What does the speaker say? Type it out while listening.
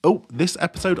Oh, this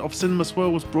episode of Cinema Swirl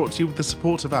was brought to you with the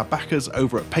support of our backers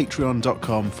over at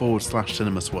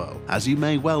patreon.com/cinemaswirl. As you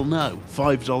may well know,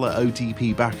 $5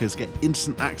 OTP backers get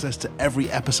instant access to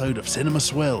every episode of Cinema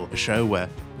Swirl, a show where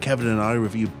Kevin and I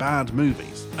review bad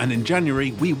movies. And in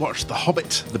January, we watched The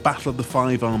Hobbit, The Battle of the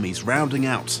Five Armies, rounding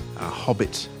out our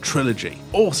Hobbit trilogy.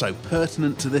 Also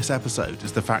pertinent to this episode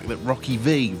is the fact that Rocky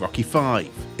V, Rocky 5,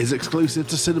 is exclusive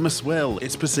to Cinema Swirl.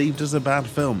 It's perceived as a bad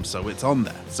film, so it's on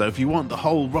there. So if you want the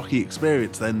whole Rocky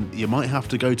experience, then you might have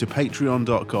to go to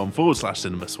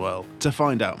patreon.com/cinemaswirl to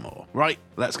find out more. Right,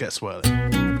 let's get swirling.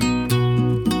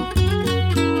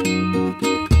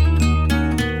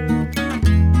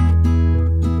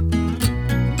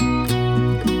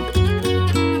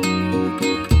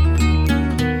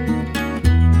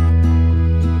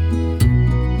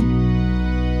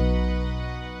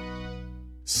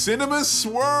 Cinema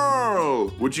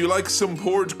Swirl! Would you like some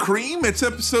poured cream? It's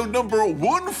episode number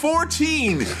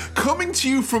 114, coming to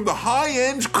you from the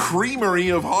high-end creamery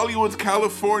of Hollywood,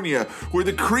 California, where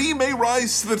the cream may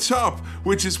rise to the top,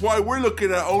 which is why we're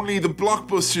looking at only the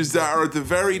blockbusters that are at the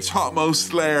very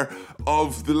topmost layer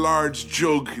of the large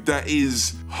jug that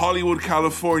is Hollywood,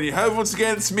 California. However, once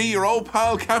again, it's me, your old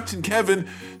pal, Captain Kevin,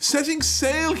 setting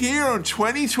sail here on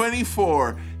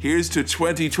 2024. Here's to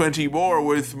 2020 more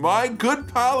with my good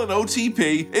pal and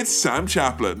OTP, it's Sam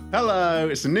Chaplin. Hello,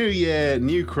 it's a new year,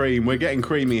 new cream. We're getting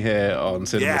creamy here on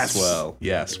Cinema Swirl.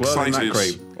 Yes, swirling that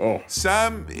cream. Oh.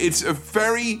 Sam, it's a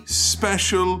very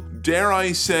special, dare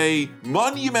I say,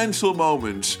 monumental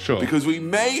moment. Sure. Because we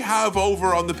may have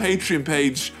over on the Patreon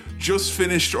page just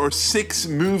finished our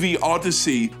 6-movie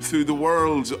odyssey through the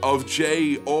world of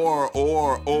J.R.R.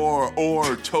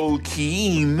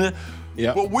 Tolkien.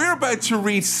 Yep. But we're about to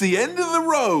reach the end of the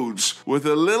road with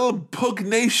a little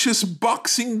pugnacious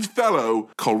boxing fellow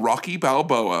called Rocky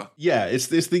Balboa. Yeah, it's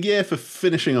the year for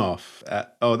finishing off.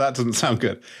 Oh, that doesn't sound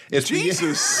good. It's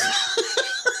Jesus!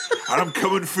 And I'm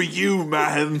coming for you,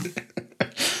 man.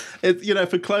 It's,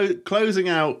 for closing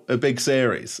out a big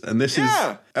series. And this is,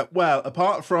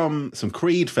 apart from some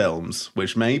Creed films,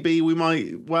 which maybe we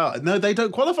might, no, they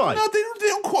don't qualify. No, they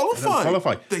don't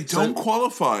qualify. They don't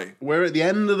qualify. We're at the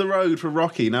end of the road for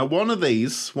Rocky. Now, one of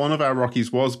our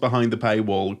Rockies was behind the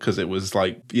paywall because it was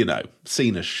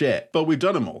seen as shit. But we've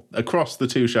done them all across the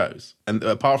 2 shows. And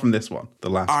apart from this one, the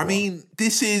last one. I mean,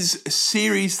 this is a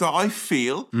series that I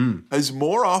feel has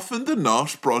more often than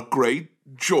not brought great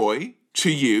joy to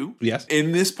you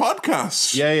in this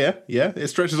podcast. Yeah. It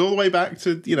stretches all the way back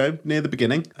to, near the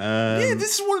beginning.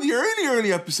 This is one of the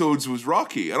early episodes was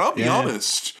Rocky. And I'll be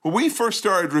honest, when we first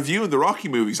started reviewing the Rocky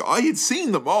movies, I had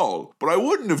seen them all, but I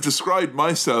wouldn't have described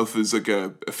myself as like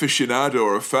a aficionado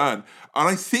or a fan. And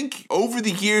I think over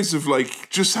the years of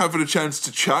just having a chance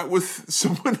to chat with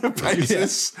someone about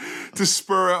this to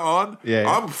spur it on,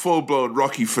 I'm a full-blown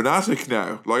Rocky fanatic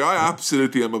now. I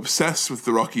absolutely am obsessed with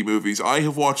the Rocky movies. I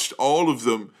have watched all of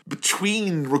them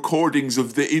between recordings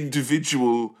of the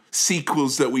individual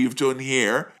sequels that we've done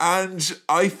here. And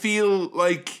I feel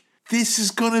like this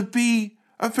is going to be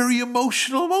a very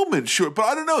emotional moment, sure. But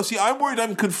I don't know. See, I'm worried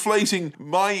I'm conflating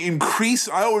my increase.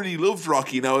 I already loved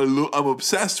Rocky. Now I'm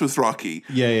obsessed with Rocky.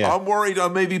 Yeah. I'm worried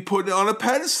I'm maybe putting it on a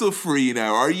pedestal for you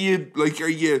now. Are you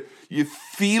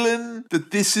feeling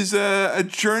that this is a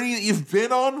journey that you've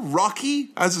been on, Rocky,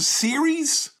 as a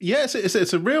series? Yeah,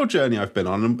 it's a real journey I've been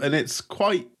on. And it's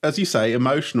quite, as you say,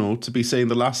 emotional to be seeing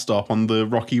the last stop on the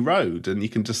Rocky Road. And you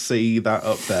can just see that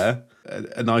up there.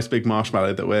 A nice big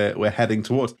marshmallow that we're heading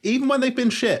towards. Even when they've been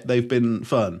shit, they've been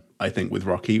fun, I think, with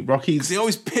Rocky. Rocky's... They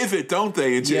always pivot, don't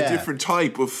they, into a different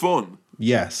type of fun.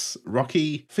 Yes,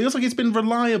 Rocky feels like it's been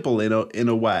reliable in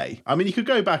a way. I mean, you could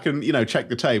go back and, check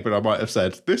the tape and I might have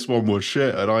said, this one was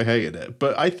shit and I hated it.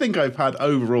 But I think I've had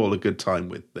overall a good time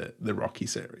with the Rocky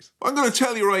series. I'm going to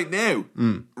tell you right now,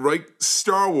 right?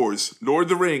 Star Wars, Lord of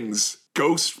the Rings,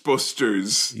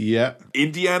 Ghostbusters,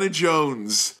 Indiana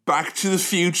Jones, Back to the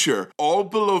Future, all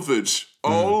beloved,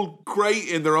 all great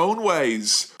in their own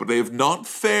ways, but they have not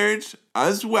fared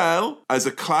as well as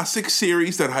a classic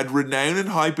series that had renown and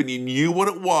hype and you knew what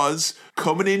it was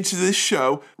coming into this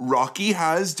show. Rocky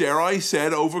has, dare I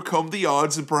said, overcome the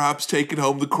odds and perhaps taken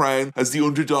home the crown as the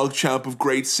underdog champ of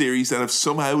great series that have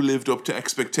somehow lived up to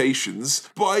expectations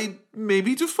by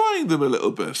maybe defying them a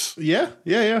little bit. Yeah,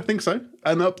 I think so.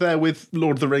 And up there with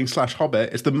Lord of the Rings /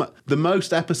 Hobbit, it's the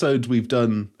most episodes we've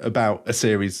done about a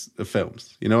series of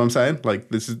films. You know what I'm saying?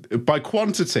 This is by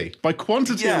quantity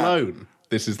alone.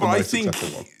 This is the most successful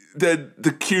one.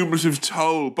 The cumulative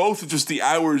toll, both of just the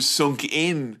hours sunk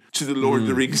in to the Lord of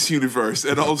the Rings universe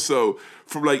and also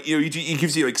from like, you know, he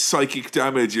gives you like psychic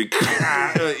damage. You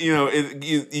know,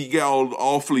 you get all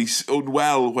awfully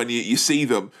unwell when you see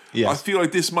them. Yes. I feel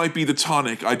like this might be the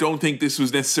tonic. I don't think this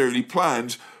was necessarily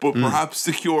planned, but perhaps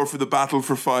the cure for the battle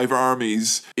for 5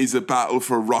 armies is a battle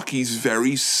for Rocky's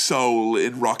very soul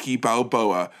in Rocky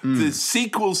Balboa. The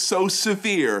sequel so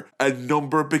severe, a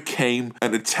number became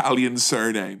an Italian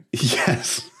surname.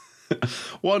 Yes.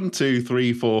 1, 2,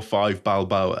 3, 4, 5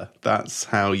 Balboa. That's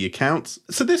how you count.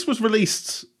 So this was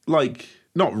released, like,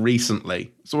 not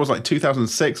recently. So it was like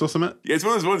 2006 or something? Yeah, it's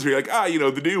one of those ones where you're like, you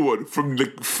know, the new one from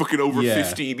like fucking over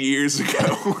 15 years ago.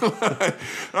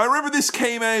 I remember this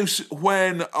came out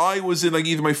when I was in like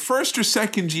either my first or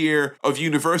second year of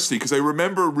university, because I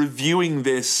remember reviewing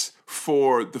this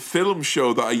for the film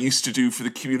show that I used to do for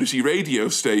the community radio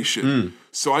station.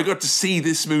 So I got to see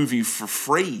this movie for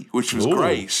free, which was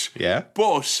great. Yeah.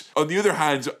 But on the other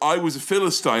hand, I was a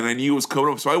Philistine. I knew it was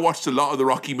coming up. So I watched a lot of the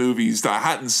Rocky movies that I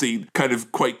hadn't seen kind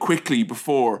of quite quickly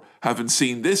before having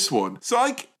seen this one. So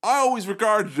I always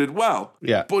regarded it well.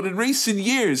 Yeah. But in recent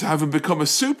years, having become a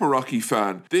super Rocky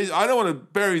fan, I don't want to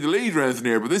bury the lead or anything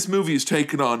here, but this movie has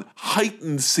taken on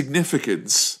heightened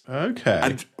significance. Okay.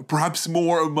 And perhaps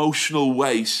more emotional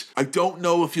weight. I don't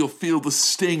know if you'll feel the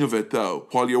sting of it, though,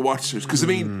 while you're watching it. Because, I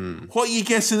mean, what are you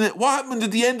guessing? What happened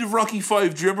at the end of Rocky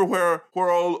 5? Do you remember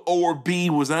where all O or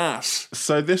B was at?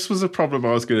 So this was a problem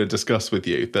I was going to discuss with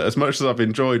you, that as much as I've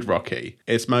enjoyed Rocky,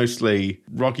 it's mostly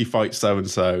Rocky fights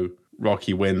so-and-so,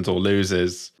 Rocky wins or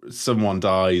loses, someone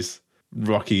dies,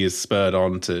 Rocky is spurred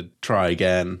on to try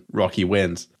again, Rocky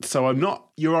wins. So I'm not,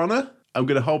 Your Honor, I'm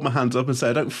going to hold my hands up and say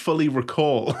I don't fully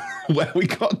recall where we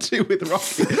got to with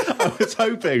Rocky. I was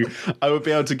hoping I would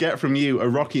be able to get from you, a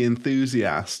Rocky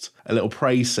enthusiast, a little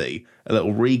précis, a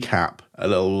little recap, a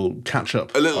little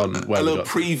catch-up on where we got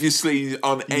previously to.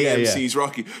 On AMC's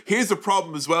Rocky. Here's the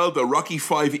problem as well, though. Rocky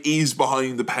 5 is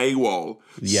behind the paywall.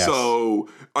 Yes. So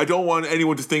I don't want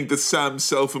anyone to think that Sam's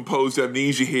self-imposed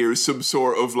amnesia here is some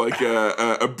sort of like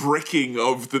a bricking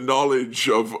of the knowledge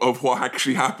of what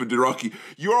actually happened in Rocky.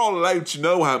 You're all allowed to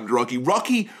know what happened to Rocky.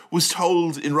 Rocky was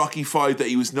told in Rocky 5 that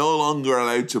he was no longer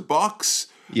allowed to box.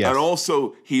 Yes. And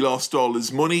also, he lost all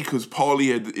his money because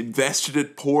Paulie had invested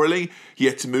it poorly. He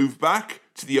had to move back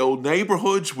to the old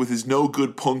neighborhood with his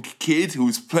no-good punk kid who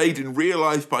was played in real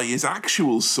life by his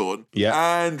actual son.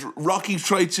 Yeah. And Rocky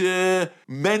tried to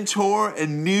mentor a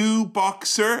new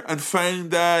boxer and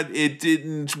found that it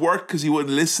didn't work because he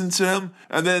wouldn't listen to him.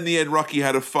 And then in the end, Rocky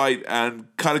had a fight and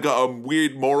kind of got a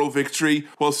weird moral victory,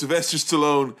 while Sylvester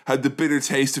Stallone had the bitter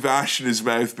taste of ash in his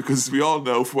mouth because we all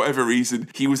know, for whatever reason,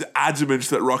 he was adamant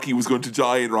that Rocky was going to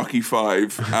die in Rocky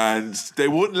 5 and they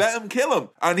wouldn't let him kill him.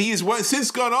 And he has since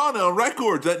gone on record,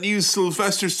 that new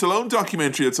Sylvester Stallone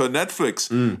documentary that's on Netflix,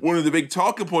 one of the big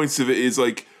talking points of it is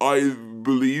like, I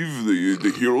believe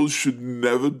the heroes should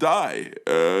never die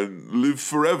and live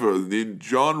forever. And in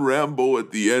John Rambo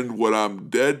at the end, when I'm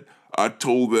dead, I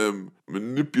told them,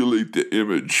 manipulate the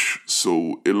image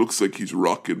so it looks like he's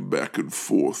rocking back and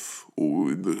forth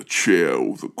in the chair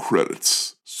over the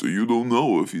credits. So you don't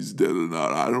know if he's dead or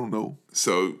not. I don't know.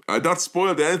 So I've not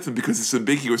spoiled anything because it's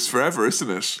ambiguous forever, isn't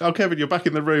it? Oh, Kevin, you're back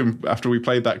in the room after we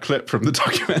played that clip from the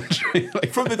documentary.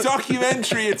 From the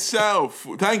documentary itself.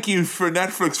 Thank you for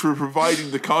Netflix for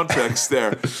providing the context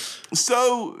there.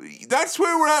 So that's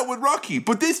where we're at with Rocky.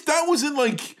 But that was in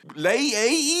like late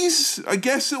 80s, I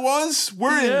guess it was.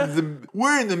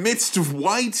 We're in the midst of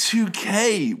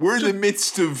Y2K. We're in the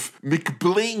midst of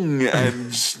McBling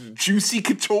and Juicy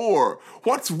Couture.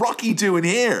 What's Rocky doing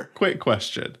here? Quick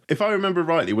question. If I remember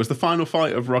rightly, was the final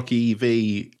fight of Rocky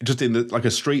V just in like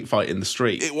a street fight in the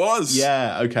street? It was.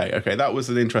 Yeah, okay. That was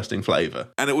an interesting flavour.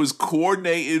 And it was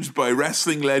coordinated by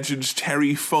wrestling legend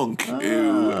Terry Funk,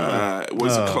 who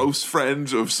was a close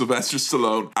friend of Sylvester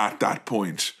Stallone at that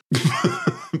point.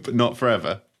 But not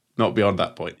forever. Not beyond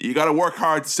that point. You got to work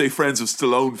hard to stay friends with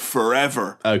Stallone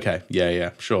forever. Okay,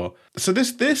 yeah, sure. So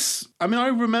this, I mean, I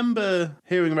remember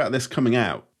hearing about this coming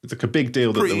out. It's like a big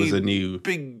deal that there was a new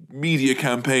big media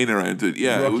campaign around it.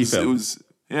 Yeah, Rocky film. It was.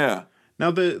 Yeah. Now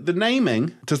the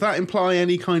naming, does that imply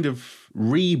any kind of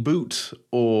reboot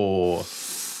or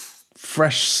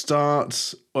fresh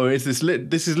start, or is this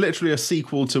is literally a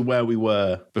sequel to where we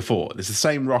were before? It's the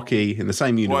same Rocky in the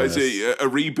same universe. Why is it a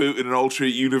reboot in an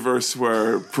alternate universe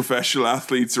where professional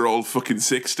athletes are all fucking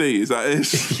 60? Is that it?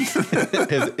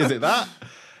 is it that?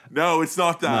 No, it's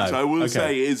not that. No. I will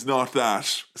say it's not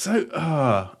that.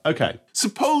 So, okay.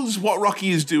 Suppose what Rocky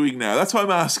is doing now. That's what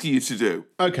I'm asking you to do.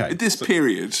 Okay. At this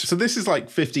period. So this is like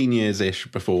 15 years-ish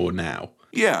before now.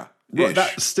 Yeah.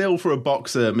 That still for a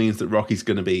boxer means that Rocky's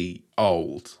going to be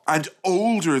old. And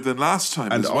older than last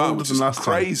time as well, which is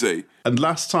crazy. And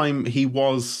last time he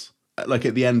was like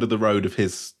at the end of the road of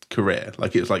his career.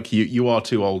 Like it was like, you are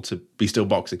too old to be still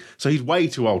boxing. So he's way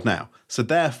too old now. So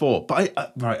therefore, but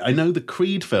I know the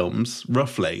Creed films,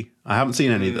 roughly. I haven't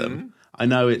seen any of them. I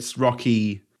know it's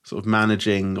Rocky sort of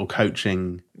managing or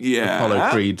coaching Apollo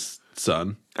Creed's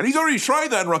son. And he's already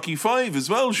tried that in Rocky V as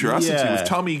well, sure, hasn't he, with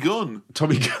Tommy Gunn.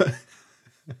 Tommy Gunn.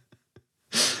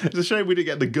 It's a shame we didn't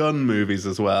get the Gunn movies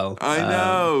as well. I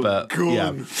know. But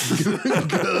Gunn.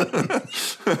 Yeah.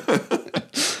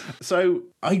 So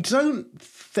I don't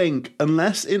think,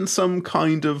 unless in some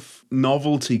kind of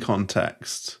novelty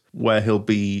context where he'll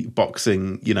be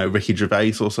boxing, Ricky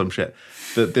Gervais or some shit,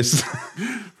 that this...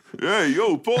 Hey,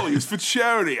 yo, Paul, he's for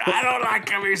charity. I don't like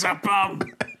him, he's a bum.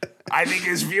 I think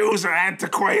his views are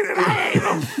antiquated. I hate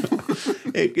him.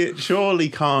 It surely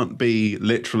can't be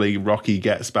literally Rocky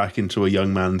gets back into a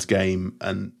young man's game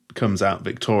and comes out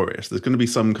victorious. There's going to be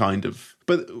some kind of...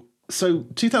 But so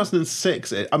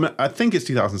 2006, I think it's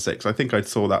 2006. I think I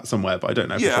saw that somewhere, but I don't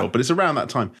know for sure. But it's around that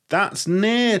time. That's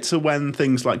near to when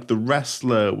things like The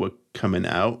Wrestler were coming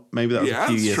out. Maybe that was a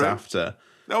few years after.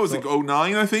 That was like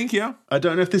 2009, I think, yeah. I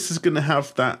don't know if this is going to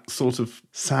have that sort of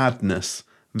sadness,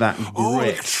 that grit. Oh,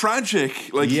 like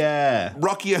tragic. Like,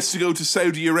 Rocky has to go to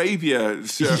Saudi Arabia or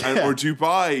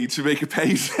Dubai to make a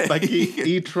payday. Like,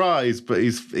 he tries, but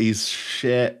he's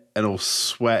shit and all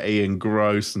sweaty and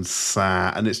gross and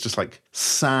sad. And it's just like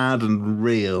sad and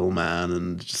real, man.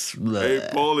 And just... Hey,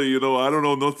 Paulie, I don't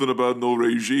know nothing about no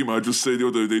regime. I just say,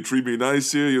 they treat me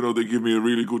nice here. They give me a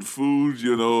really good food.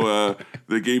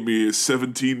 They gave me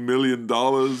 $17 million,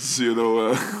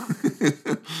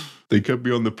 They kept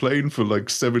me on the plane for like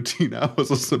 17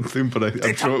 hours or something, but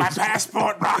They took my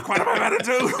passport, Rock. What am I going to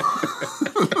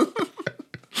do?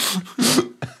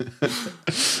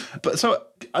 But so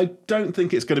I don't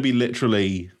think it's going to be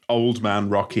literally old man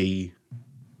Rocky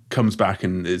comes back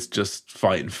and is just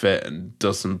fighting fit and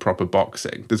does some proper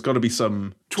boxing. There's got to be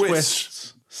some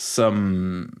twists,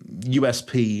 some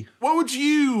USP. What would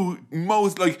you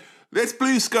most like? Let's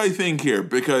blue sky think here,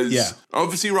 because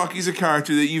obviously Rocky's a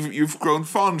character that you've grown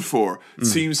fond for. It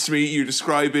seems to me you're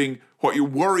describing what you're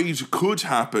worried could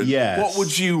happen. Yes. What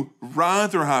would you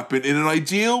rather happen? In an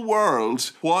ideal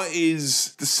world, what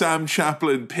is the Sam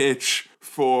Chaplin pitch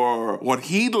for what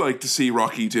he'd like to see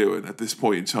Rocky doing at this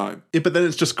point in time? Yeah, but then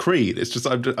it's just Creed. It's just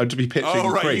I'd just be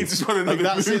pitching Creed. You just want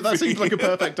another movie. That seems like a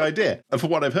perfect idea. And for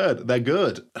what I've heard, they're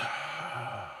good.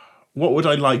 What would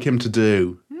I like him to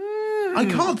do? I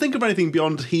can't think of anything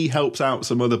beyond he helps out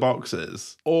some other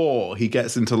boxers, or he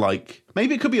gets into like,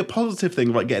 maybe it could be a positive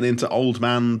thing, like getting into old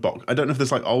man box. I don't know if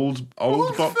there's like old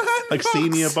box, like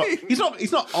senior box.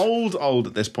 He's not old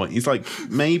at this point. He's like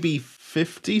maybe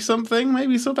 50 something,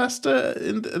 maybe Sylvester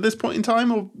at this point in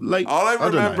time, or like. All I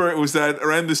remember it was that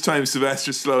around this time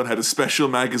Sylvester Stallone had a special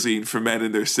magazine for men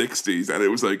in their 60s, and it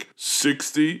was like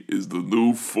 60 is the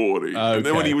new 40. Okay. And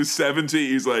then when he was 70,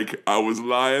 he's like, I was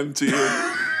lying to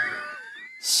you.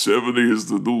 70 is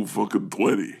the new fucking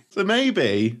 20. So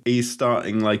maybe he's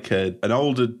starting like an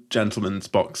older gentleman's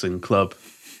boxing club,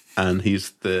 and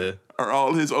he's the... Are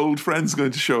all his old friends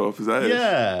going to show up? Is that it?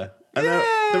 Yeah. And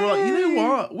they were like, you know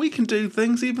what? We can do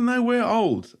things even though we're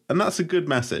old. And that's a good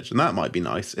message. And that might be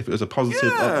nice if it was a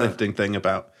positive, uplifting thing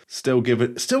about still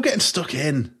getting stuck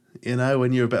in.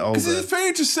 When you're a bit older. Is it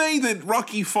fair to say that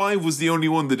Rocky V was the only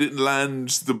one that didn't land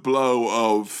the blow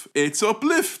of it's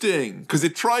uplifting? Because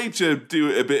it tried to do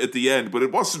it a bit at the end, but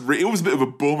it wasn't. It was a bit of a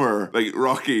bummer. Like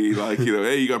Rocky,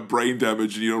 hey, you got brain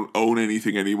damage and you don't own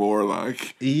anything anymore.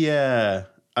 Like, yeah.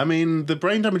 I mean, the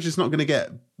brain damage is not going to get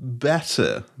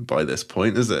better by this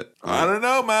point, is it? I don't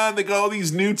know, man. They got all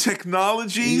these new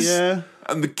technologies. Yeah.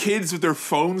 And the kids with their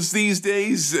phones these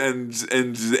days, and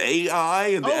AI,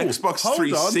 and the Xbox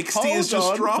 360 has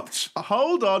just dropped.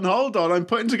 Hold on. I'm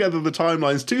putting together the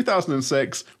timelines.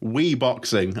 2006, Wii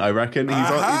boxing, I reckon. He's on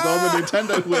the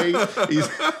Nintendo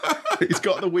Wii. He's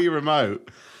got the Wii remote.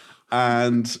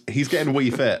 And he's getting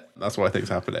Wii Fit. That's what I think's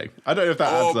happening. I don't know if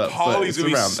that adds up. Paulie's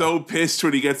going to be so pissed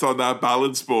when he gets on that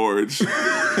balance board.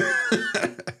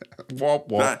 Wop,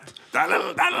 wop. That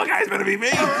little guy's going to be me.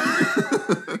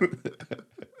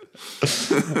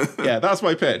 Yeah, that's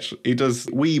my pitch. He does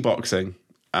Wii boxing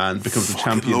and becomes a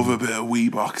champion. Love a bit of Wii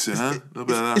boxing, huh?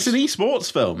 It's an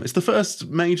esports film. It's the first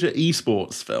major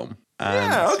esports film.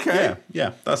 And okay.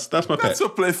 Yeah, that's my pitch. That's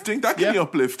uplifting. That can be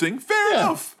uplifting. Fair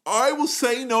enough. I will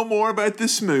say no more about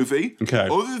this movie. Okay.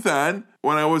 Other than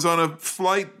when I was on a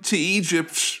flight to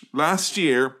Egypt last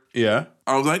year, Yeah.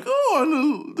 I was like,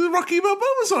 oh, the Rocky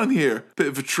Balboa's on here. Bit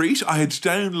of a treat. I had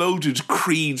downloaded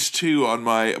Creed 2 on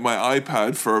my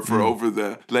iPad for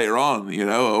later on,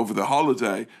 over the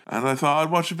holiday. And I thought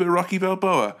I'd watch a bit of Rocky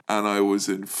Balboa. And I was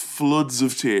in floods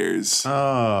of tears.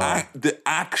 Oh. The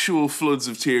actual floods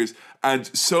of tears. And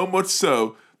so much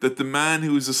so that the man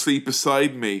who was asleep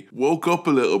beside me woke up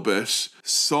a little bit,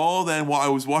 saw then what I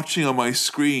was watching on my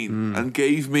screen, and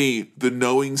gave me the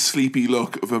knowing, sleepy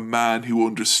look of a man who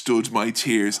understood my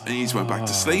tears, and he just went back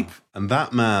to sleep. And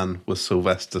that man was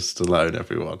Sylvester Stallone,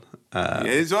 everyone.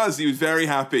 It was. He was very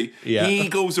happy. Yeah. He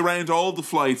goes around all the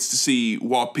flights to see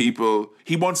what people...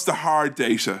 He wants the hard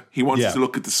data. He wants to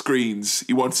look at the screens.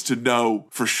 He wants to know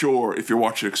for sure if you're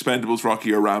watching Expendables,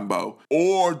 Rocky or Rambo.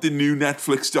 Or the new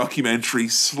Netflix documentary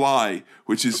Sly,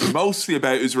 which is mostly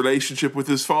about his relationship with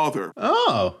his father.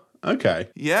 Oh, okay.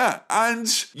 Yeah, and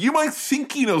you might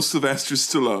think you know Sylvester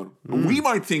Stallone. We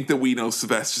might think that we know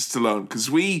Sylvester Stallone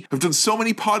because we have done so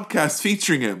many podcasts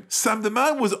featuring him. Sam, the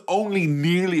man was only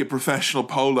nearly a professional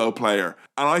polo player,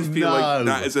 and I feel like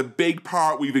that is a big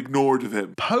part we've ignored of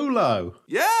him. Polo?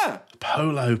 Yeah.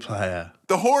 Polo player.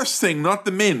 The horse thing, not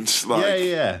the mint.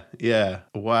 Yeah.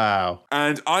 Wow.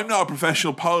 And I'm not a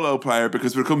professional polo player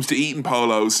because when it comes to eating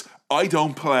polos, I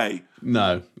don't play.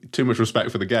 No, too much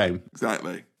respect for the game.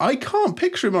 Exactly. I can't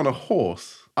picture him on a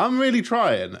horse. I'm really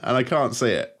trying, and I can't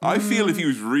see it. I feel if he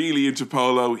was really into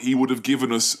polo, he would have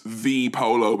given us the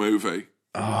Polo movie.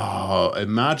 Oh,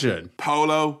 imagine.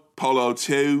 Polo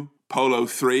 2, Polo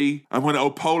 3, and when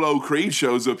Apollo Creed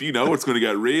shows up, it's going to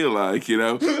get real, and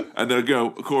then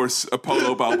of course,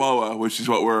 Apollo Balboa, which is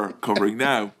what we're covering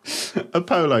now.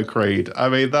 Apollo Creed. I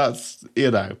mean, that's,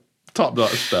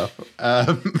 top-notch stuff.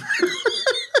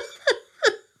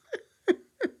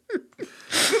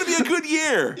 A good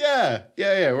year. Yeah.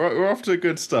 We're off to a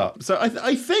good start. So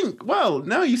I think, well,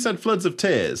 now you said floods of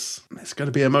tears, it's going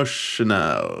to be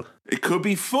emotional. It could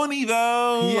be funny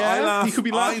though. Yeah, you could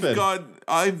be laughing.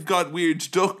 I've got weird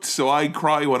duct, so I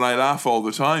cry when I laugh all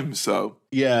the time. So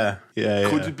yeah.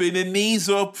 Could have been a knees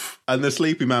up. And the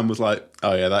sleepy man was like,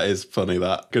 "Oh yeah, that is funny.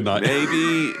 That good night."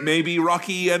 Maybe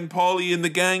Rocky and Paulie and the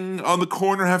gang on the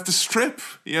corner have to strip.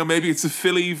 Maybe it's a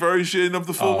Philly version of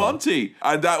the Full Monty,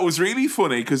 and that was really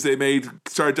funny because they made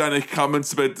sardonic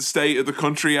comments about the state of the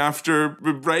country after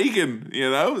Reagan.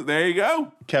 There you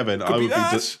go. Kevin,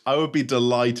 I would be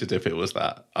delighted if it was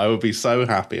that. I would be so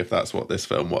happy if that's what this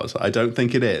film was. I don't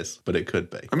think it is, but it could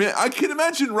be. I mean, I can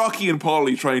imagine Rocky and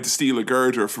Paulie trying to steal a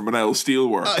girder from an L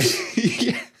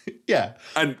Steelworks. Yeah.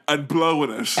 And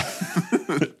blowing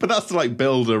it. But that's to like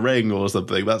build a ring or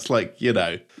something. That's like,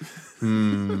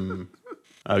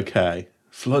 Okay.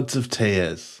 Floods of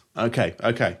tears. Okay.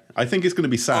 I think it's going to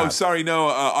be sad. Oh, sorry, no,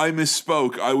 I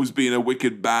misspoke. I was being a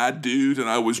wicked bad dude, and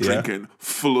I was drinking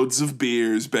floods of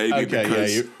beers, baby. Okay,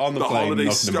 because you're on the plane, holiday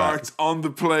starts on the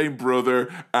plane, brother,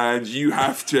 and you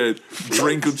have to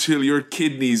drink until your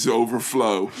kidneys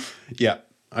overflow. Yeah.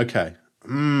 Okay.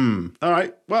 All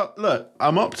right. Well, look,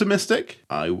 I'm optimistic.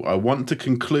 I want to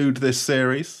conclude this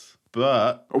series.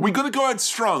 But are we going to go out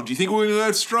strong? Do you think we're going to go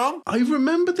out strong? I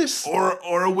remember this,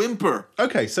 or a whimper.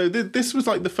 Okay, so this was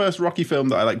like the first Rocky film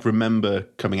that I remember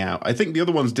coming out. I think the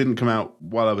other ones didn't come out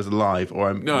while I was alive, or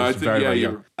I was very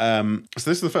young. So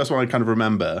this is the first one I kind of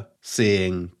remember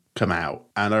seeing come out,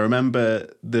 and I remember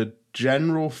the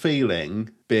general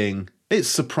feeling being it's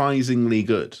surprisingly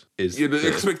good.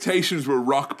 The expectations were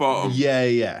rock bottom.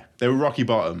 Yeah, they were rocky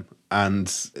bottom,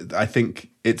 and I think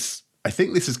this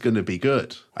is going to be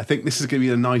good. I think this is going to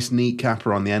be a nice, neat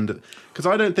capper on the end. Because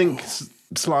I don't think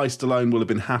Sly Stallone will have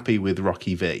been happy with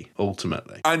Rocky V,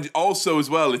 ultimately. And also, as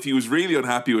well, if he was really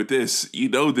unhappy with this,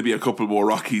 there'd be a couple more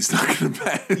Rockies knocking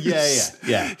about.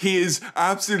 Yeah. He is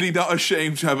absolutely not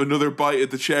ashamed to have another bite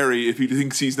at the cherry if he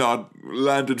thinks he's not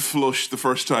landed flush the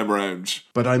first time around.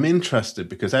 But I'm interested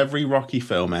because every Rocky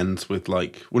film ends with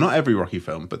not every Rocky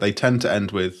film, but they tend to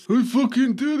end with, I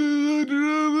fucking did it.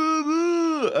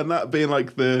 And that being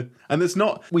and it's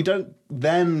not, we don't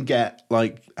then get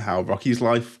how Rocky's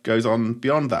life goes on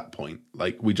beyond that point.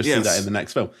 We just see that in the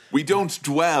next film. We don't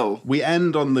dwell. We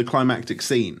end on the climactic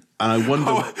scene. And I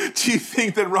wonder... do you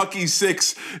think that Rocky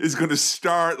 6 is going to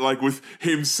start with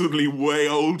him suddenly way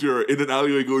older in an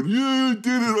alleyway going, yeah, I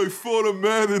did it, I fought a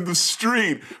man in the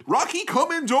street. Rocky,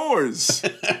 come indoors.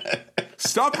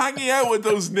 Stop hanging out with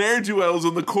those ne'er-do-wells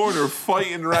on the corner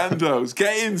fighting randos.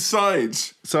 Get inside.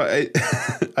 So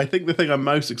I think the thing I'm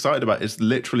most excited about is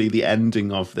literally the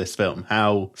ending of this film.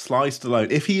 How Sly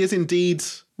Stallone, if he is indeed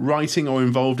writing or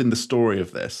involved in the story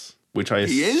of this, which I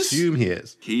assume he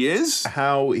is. He is?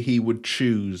 How he would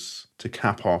choose to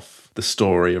cap off the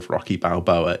story of Rocky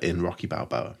Balboa in Rocky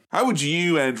Balboa. How would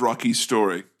you end Rocky's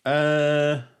story?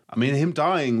 I mean, him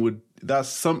dying that's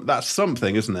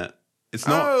something, isn't it? It's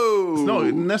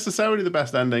not necessarily the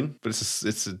best ending, but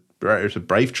it's a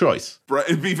brave choice.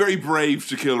 It'd be very brave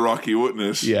to kill Rocky, wouldn't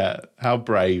it? Yeah, how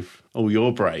brave. Oh,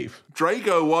 you're brave.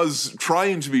 Drago was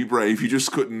trying to be brave. He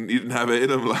just couldn't. He didn't have it in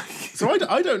him. So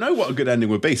I don't know what a good ending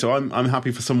would be. So I'm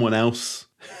happy for someone else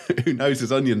who knows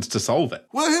his onions to solve it.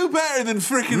 Well, who better than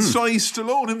frickin' Sly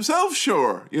Stallone himself?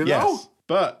 Sure, you know. Yes.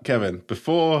 But Kevin,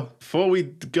 before we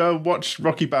go watch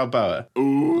Rocky Balboa,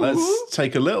 let's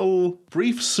take a little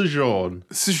brief sojourn.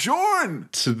 Sojourn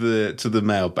to the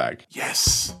mailbag.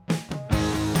 Yes.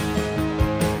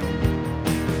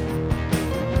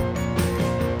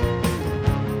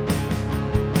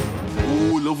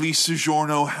 Oh, lovely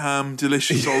Sojourno ham,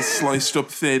 delicious, all sliced up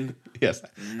thin. Yes.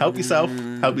 Help yourself.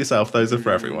 Help yourself. Those are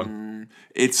for everyone.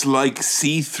 It's like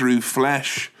see-through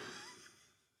flesh.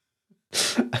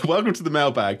 Welcome to the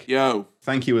mailbag. Yo.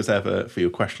 Thank you as ever for your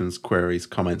questions, queries,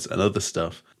 comments, and other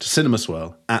stuff to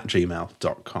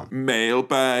cinemaswirl@gmail.com.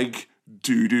 Mailbag.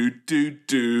 Do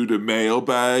the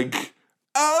mailbag.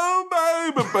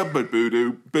 Oh, baby,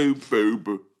 boo.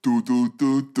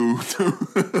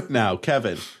 Now,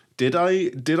 Kevin, did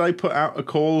I put out a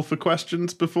call for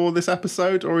questions before this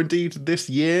episode, or indeed this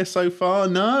year so far?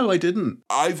 No, I didn't.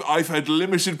 I've had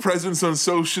limited presence on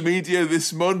social media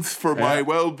this month for my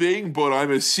well-being, but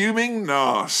I'm assuming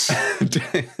not.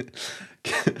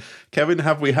 Kevin,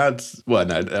 have we had... Well,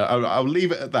 no, I'll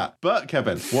leave it at that. But,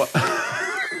 Kevin, what...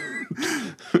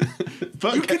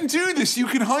 But you can do this. You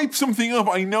can hype something up.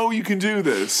 I know you can do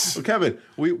this. Well, Kevin,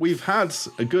 we've had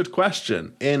a good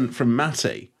question in from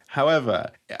Matty.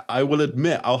 However, I will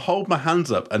admit, I'll hold my hands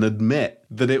up and admit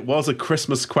that it was a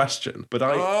Christmas question. But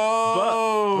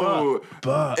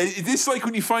but is this like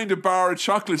when you find a bar of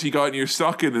chocolate you got in your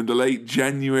stocking in the late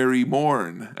January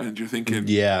morn, and you're thinking,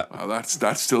 yeah, oh, that's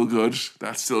still good.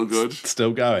 That's still good.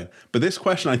 Still going. But this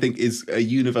question, I think, is a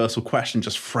universal question,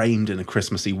 just framed in a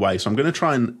Christmassy way. So I'm going to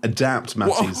try and adapt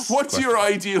Matty's. What's your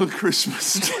ideal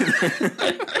Christmas dinner?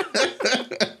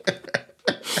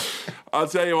 I'll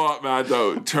tell you what, man,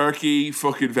 though. Turkey,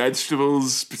 fucking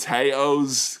vegetables,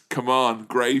 potatoes, come on,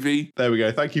 gravy. There we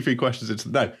go. Thank you for your questions.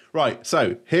 No. Right,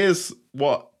 so here's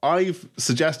what I've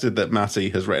suggested that Matty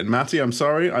has written. Matty, I'm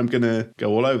sorry, I'm going to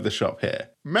go all over the shop here.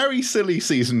 Merry silly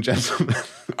season, gentlemen.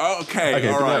 Okay,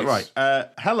 all right. Right.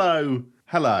 Hello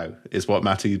is what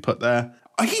Matty put there.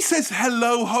 He says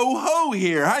hello, ho, ho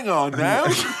here. Hang on now.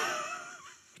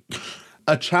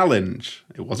 A challenge.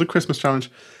 It was a Christmas challenge.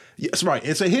 Yes,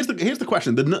 right. So here's the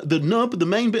question. The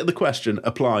main bit of the question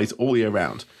applies all year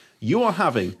round. You are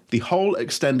having the whole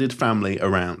extended family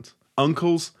around.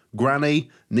 Uncles,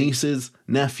 granny, nieces,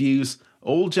 nephews,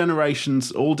 all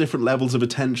generations, all different levels of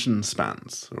attention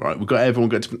spans. Right? We've got everyone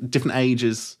got different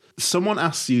ages. Someone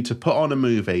asks you to put on a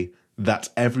movie that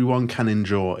everyone can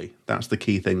enjoy. That's the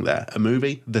key thing there. A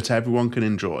movie that everyone can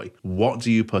enjoy. What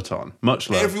do you put on? Much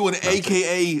love. Everyone,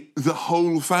 a.k.a. the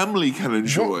whole family, can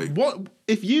enjoy. What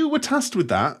if you were tasked with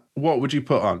that, what would you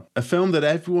put on? A film that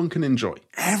everyone can enjoy.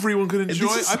 Everyone can enjoy?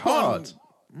 This is hard.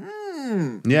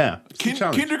 Yeah.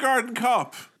 Kindergarten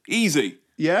Cop. Easy.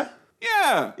 Yeah?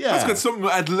 Yeah. That's got some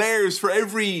add layers for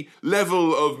every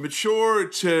level of mature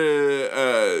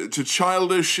to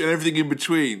childish and everything in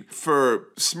between. For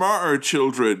smarter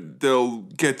children, they'll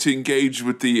get to engage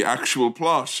with the actual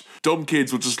plot. Dumb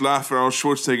kids will just laugh at Arnold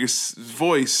Schwarzenegger's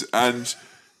voice, and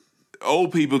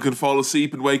old people can fall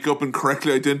asleep and wake up and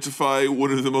correctly identify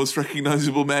one of the most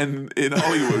recognizable men in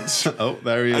Hollywood. Oh,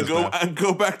 there he is. And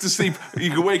go back to sleep. You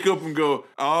can wake up and go,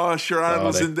 oh, sure,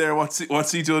 Arnold's in there.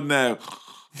 What's he done now?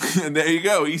 And there you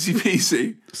go, easy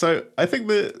peasy. So I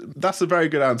think that's a very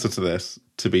good answer to this,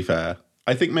 to be fair.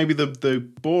 I think maybe the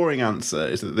boring answer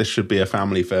is that this should be a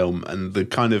family film, and the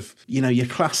kind of, your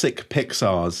classic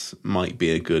Pixar's might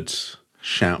be a good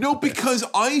shout. No, because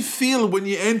I feel when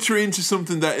you enter into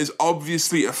something that is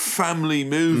obviously a family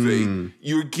movie,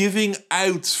 you're giving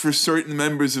outs for certain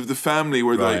members of the family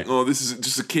where they're like, oh, this is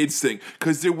just a kid's thing.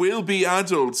 Because there will be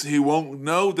adults who won't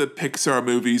know that Pixar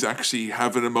movies actually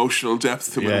have an emotional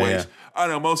depth to them. Yeah. I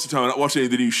know, most of the time I'm not watching any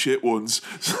of the new shit ones.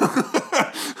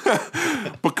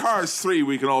 But Cars 3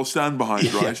 we can all stand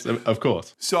behind, right? Yes, of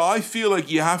course. So I feel like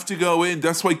you have to go in.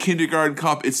 That's why Kindergarten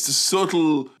Cop, it's the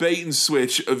subtle bait and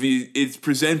switch of it's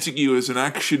presenting you as an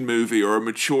action movie or a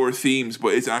mature themes,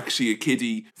 but it's actually a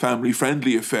kiddie,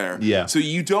 family-friendly affair. Yeah. So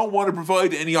you don't want to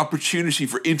provide any opportunity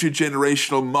for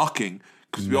intergenerational mocking,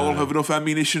 Because we all have enough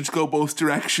ammunition to go both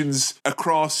directions,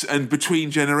 across and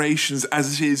between generations.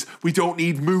 As it is, we don't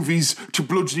need movies to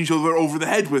bludgeon each other over the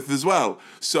head with as well.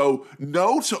 So,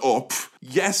 no to Up,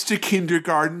 yes to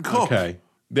Kindergarten Cup. Okay.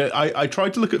 I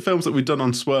tried to look at films that we've done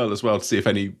on Swirl as well to see if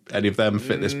any of them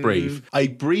fit this brief. I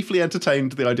briefly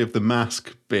entertained the idea of The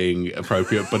Mask being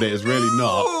appropriate, but it is really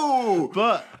not.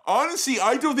 But honestly,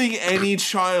 I don't think any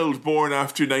child born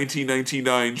after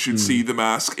 1999 should see The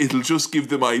Mask. It'll just give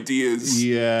them ideas.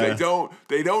 Yeah.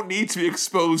 They don't need to be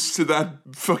exposed to that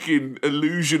fucking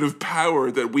illusion of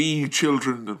power that we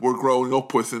children were growing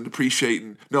up with and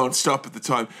appreciating non-stop at the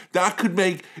time. That could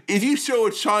make, if you show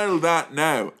a child that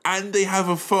now and they have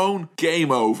a phone,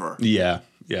 game over. Yeah,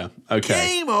 okay.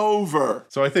 Game over.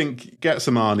 So I think get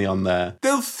some Arnie on there.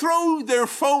 They'll throw their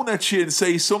phone at you and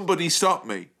say, somebody stop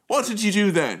me. What did you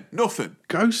do then? Nothing.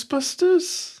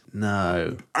 Ghostbusters?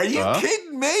 No. Are you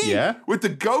kidding me? Yeah. With the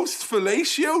ghost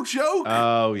fellatio joke?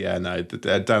 Oh, yeah, no.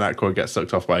 Dan Aykroyd gets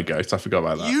sucked off by a ghost. I forgot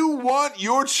about that. You want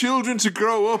your children to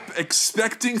grow up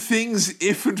expecting things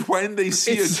if and when they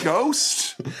see a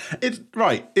ghost?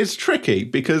 It's tricky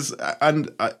because, I'm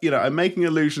making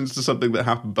allusions to something that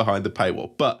happened behind the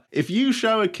paywall. But if you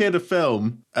show a kid a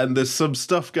film and there's some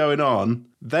stuff going on,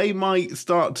 they might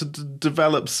start to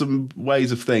develop some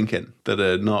ways of thinking that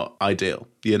are not ideal,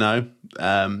 you know?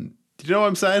 Do you know what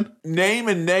I'm saying? Name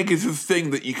a negative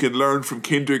thing that you can learn from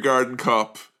Kindergarten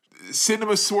Cop.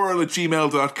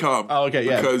 Cinemaswirl@gmail.com. Oh, okay,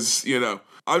 yeah. Because,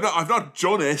 I've not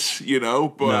done it,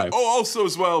 but... No. Also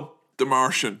as well, The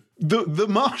Martian. The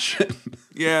Martian?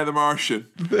 Yeah, The Martian.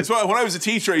 That's why when I was a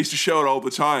teacher, I used to show it all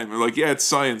the time. I'm like, yeah, it's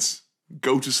science.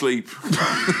 Go to sleep.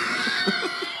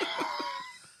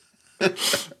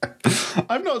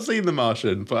 I've not seen The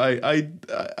Martian, but I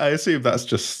assume that's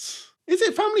just... Is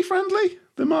it family friendly,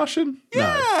 The Martian?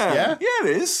 Yeah. No. Yeah? Yeah,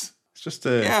 it is. It's just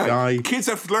a guy... Kids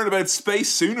have to learn about space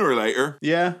sooner or later.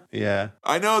 Yeah.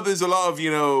 I know there's a lot of,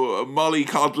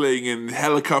 mollycoddling and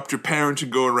helicopter parenting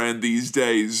going around these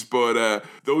days, but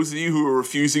those of you who are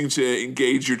refusing to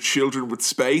engage your children with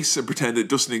space and pretend it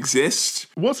doesn't exist...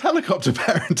 What's helicopter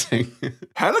parenting?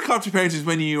 Helicopter parenting is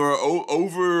when you are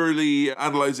overly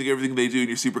analysing everything they do and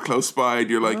you're super close by and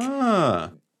you're like,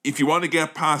 if you want to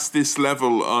get past this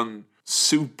level on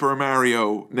Super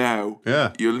Mario now,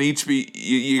 you'll need to be,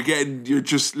 you're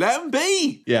just, let them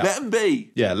be. Yeah. Let them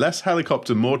be. Yeah, less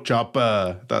helicopter, more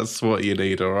chopper. That's what you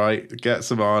need, all right? Get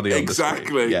some Arnie on the screen.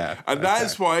 Exactly. Yeah. And that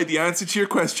is why the answer to your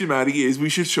question, Maddie, is we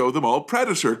should show them all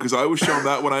Predator, because I was shown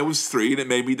that when I was 3 and it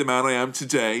made me the man I am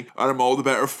today, and I'm all the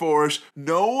better for it.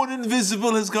 No one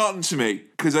invisible has gotten to me,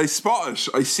 because I spot it.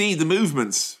 I see the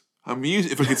movements.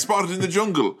 If I could spot it in the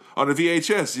jungle on a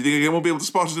VHS, you think I won't be able to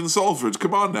spot it in Salford?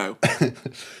 Come on now.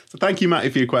 So thank you, Matty,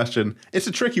 for your question. It's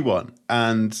a tricky one,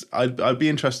 and I'd be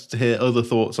interested to hear other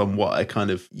thoughts on what a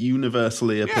kind of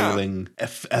universally appealing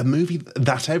a movie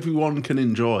that everyone can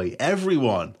enjoy.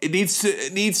 Everyone. It needs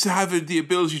to have the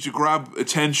ability to grab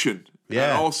attention.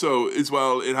 Yeah. And also, as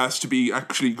well, it has to be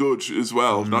actually good as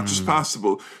well, not just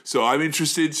passable. So I'm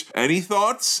interested. Any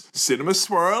thoughts?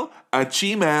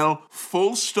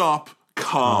 cinemaswirl@gmail,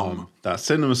 *com. That's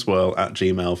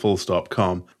cinemaswirl@gmail,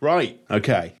 .com. Right,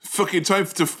 okay. Fucking time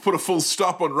to put a full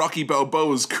stop on Rocky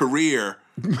Balboa's career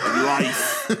and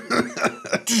life.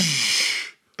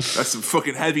 That's some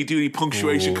fucking heavy-duty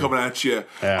punctuation coming at you.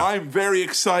 Yeah. I'm very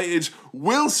excited.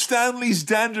 Will Stanley's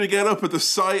dander get up at the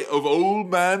sight of old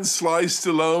man Sly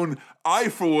Stallone? I,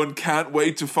 for one, can't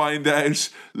wait to find out.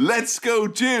 Let's go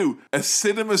do a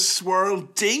Cinema Swirl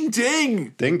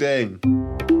ding-ding. Ding-ding.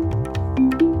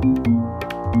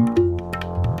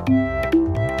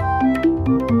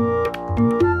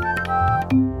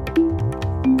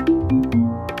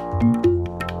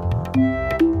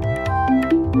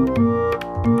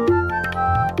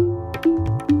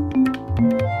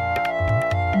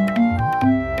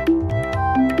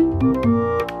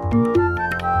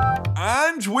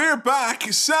 We're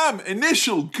back. Sam,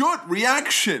 initial gut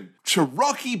reaction to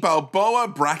Rocky Balboa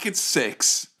bracket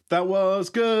 6. That was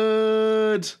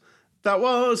good. That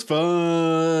was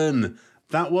fun.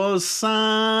 That was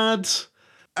sad.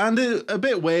 And a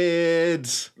bit weird.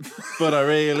 But I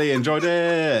really enjoyed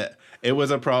it. It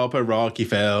was a proper Rocky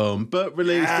film, but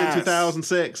released in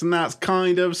 2006. And that's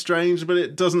kind of strange, but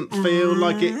it doesn't feel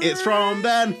like it's from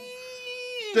then.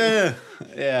 Yeah.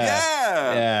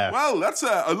 Well, that's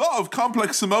a lot of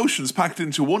complex emotions packed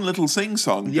into one little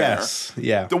sing-song there. Yes,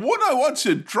 yeah. The one I want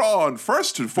to draw on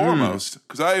first and foremost,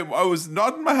 because I was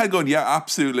nodding my head going, yeah,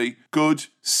 absolutely. Good,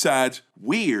 sad,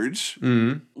 weird.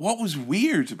 What was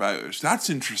weird about it? That's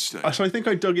interesting. So I think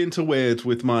I dug into weird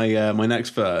with my my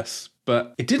next verse,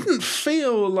 but it didn't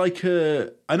feel like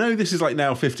I know this is like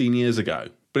now 15 years ago,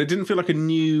 but it didn't feel like a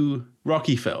new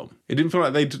Rocky film. It didn't feel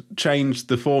like they'd changed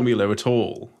the formula at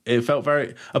all. It felt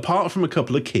very, apart from a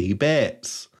couple of key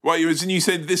bits. Well, you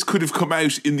said this could have come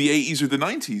out in the 80s or the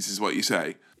 90s, is what you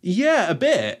say? Yeah, a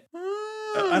bit.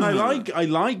 And I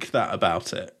like that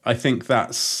about it. I think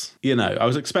that's, I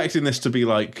was expecting this to be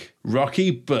like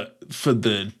Rocky, but for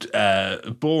the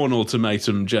Bourne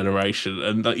Ultimatum generation.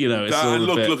 And, it's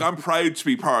look, I'm proud to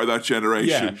be part of that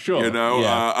generation. Yeah, sure. And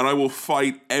I will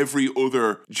fight every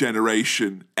other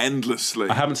generation endlessly.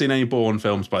 I haven't seen any Bourne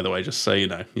films, by the way, just so you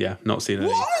know. Yeah, not seen any.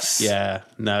 What? Yeah,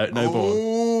 no Bourne.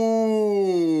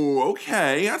 Oh,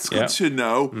 okay, that's good to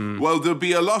know. Well, there'll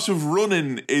be a lot of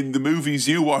running in the movies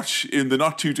you watch in the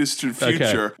not too distant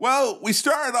future. Okay. Well, we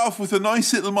started off with a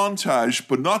nice little montage,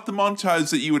 but not the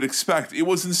montage that you would expect. It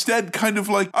was instead kind of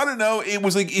like, I don't know, it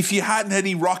was like if you hadn't had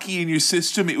any Rocky in your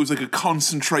system, it was like a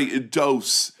concentrated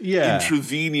dose. Yeah.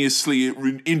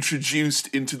 Intravenously introduced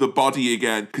into the body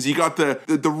again. Because you got the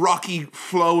Rocky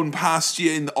flowing past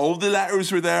you, and all the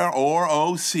letters were there, R,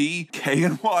 O, C, K,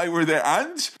 and Y were there,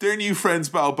 and their new friends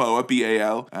Balboa,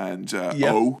 B-A-L, and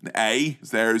O, A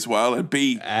is there as well, and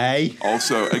B. A.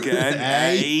 Also, again,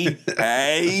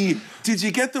 A. Did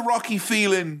you get the Rocky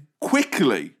feeling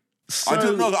quickly? So, I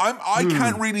don't know. I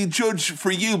can't really judge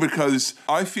for you because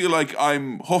I feel like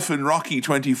I'm huffing Rocky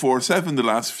 24/7 the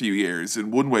last few years in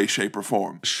one way, shape, or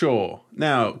form. Sure.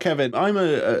 Now, Kevin, I'm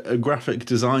a graphic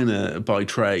designer by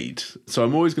trade, so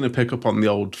I'm always going to pick up on the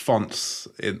old fonts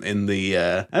in the.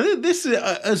 And this is,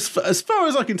 as far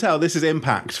as I can tell, this is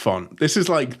Impact font. This is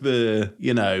like the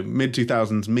mid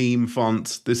 2000s meme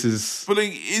font. This is. But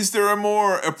is there a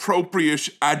more appropriate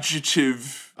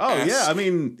adjective? Oh yeah, I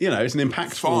mean, it's an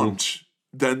impactful font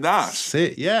than that. That's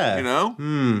it, yeah.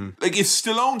 Like if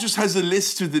Stallone just has a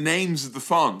list of the names of the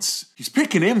fonts, he's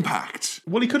picking Impact.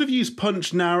 Well, he could have used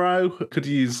Punch Narrow, could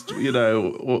have used,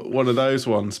 one of those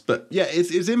ones. But yeah,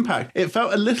 it's Impact. It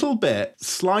felt a little bit,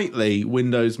 slightly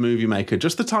Windows Movie Maker.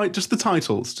 Just the titles. Just the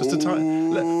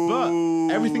title. But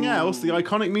everything else, the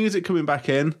iconic music coming back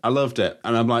in, I loved it.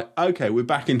 And I'm like, okay, we're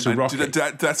back into Rocky. Did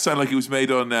that sound like it was made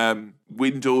on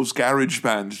Windows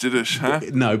GarageBand, did it? Huh?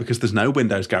 No, because there's no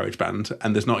Windows GarageBand,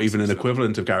 and there's not even an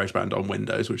equivalent of GarageBand on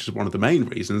Windows, which is one of the main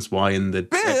reasons why in the...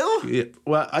 Bill?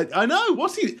 Well, I know.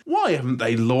 Why haven't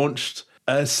they launched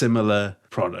a similar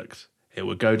product? It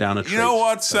would go down a treat. You know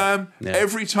what, Sam? Yeah.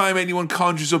 Every time anyone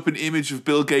conjures up an image of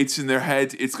Bill Gates in their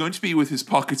head, it's going to be with his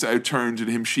pockets outturned and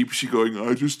him sheepishly going,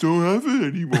 I just don't have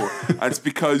it anymore. And it's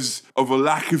because of a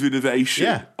lack of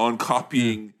innovation on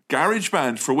copying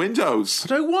GarageBand for Windows. I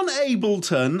don't want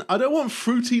Ableton. I don't want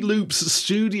Fruity Loops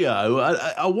Studio.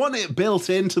 I want it built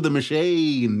into the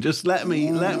machine. Just let me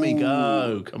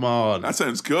go. Come on. That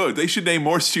sounds good. They should name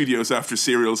more studios after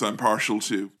cereals I'm partial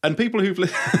to. And people who've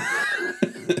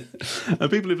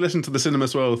listened to the Cinema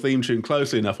Swirl theme tune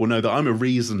closely enough will know that I'm a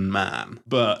reason man.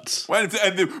 But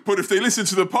but if they listen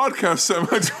to the podcast, Sam,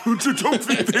 I don't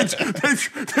think they'd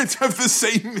have the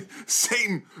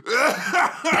same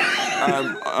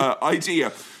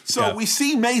idea. So we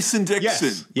see Mason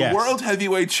Dixon, the world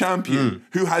heavyweight champion,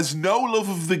 who has no love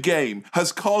of the game,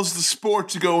 has caused the sport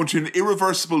to go into an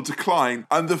irreversible decline,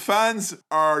 and the fans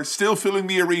are still filling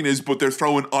the arenas, but they're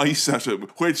throwing ice at him,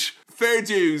 which... Fair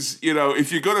dues,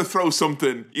 if you're going to throw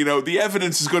something, the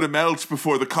evidence is going to melt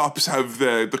before the cops have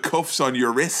the cuffs on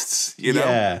your wrists,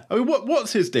 Yeah. I mean,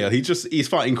 what's his deal? He's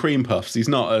fighting cream puffs. He's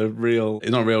not a real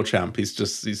champ.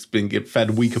 He's been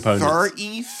fed weak opponents.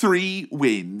 33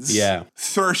 wins. Yeah.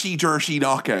 30 dirty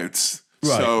knockouts.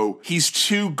 Right. So he's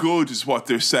too good, is what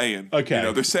they're saying.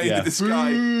 Okay. They're saying that this guy,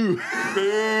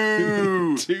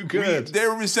 too good.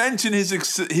 They're resenting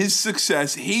his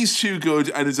success. He's too good,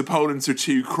 and his opponents are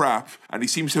too crap. And he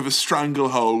seems to have a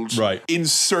stranglehold. Right.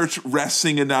 Insert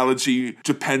wrestling analogy,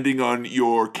 depending on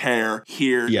your care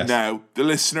here now. The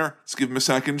listener, let's give him a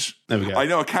second. There we go. I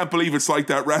know, I can't believe it's like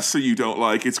that wrestler you don't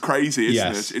like. It's crazy,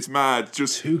 isn't it? It's mad.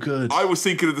 Just too good. I was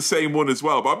thinking of the same one as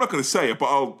well, but I'm not going to say it. But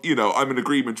I'm in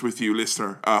agreement with you, listener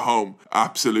at home.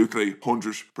 Absolutely,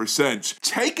 100%.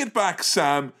 Take it back,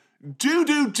 Sam. Do.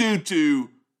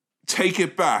 Take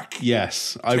it back.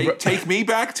 Yes. Take me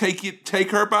back.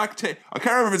 Take her back. I can't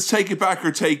remember if it's take it back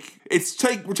or we're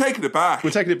taking it back.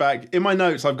 We're taking it back. In my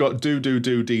notes, I've got do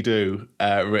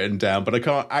written down, but I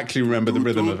can't actually remember the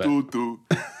rhythm of it.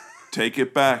 Take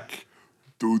it back.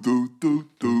 Do.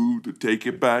 Take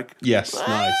it back. Yes,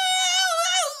 nice.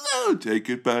 Take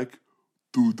it back.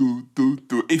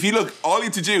 Do. If you look, all you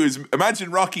have to do is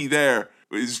imagine Rocky there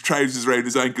with his trousers around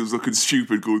his ankles looking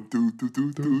stupid, going do do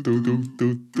do do do do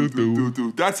do do do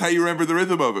do. That's how you remember the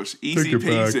rhythm of it. Easy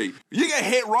peasy. You get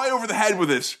hit right over the head with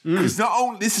it. Because not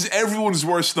only this is everyone's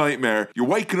worst nightmare. You're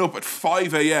waking up at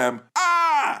 5 a.m.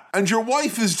 And your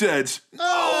wife is dead.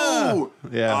 No!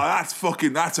 Yeah.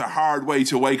 That's a hard way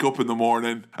to wake up in the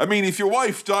morning. I mean, if your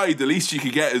wife died, the least you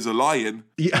could get is a lion.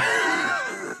 Yeah.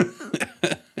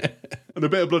 And a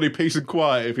bit of bloody peace and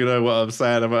quiet, if you know what I'm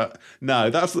saying about. No,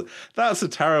 that's a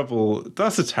terrible thing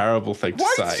to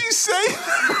say. Why did you say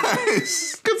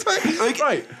that?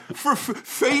 Right. For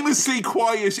famously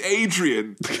quiet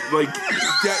Adrian,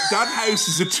 that house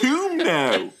is a tomb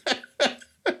now.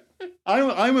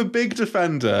 I'm a big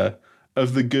defender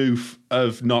of the goof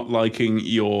of not liking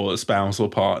your spouse or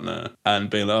partner and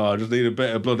being like, I just need a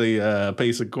bit of bloody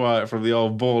peace and quiet from the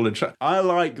old ball and I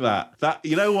like that. That,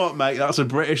 you know what, mate? That's a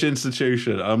British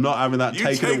institution. I'm not having that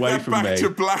taken away from me. You take that back to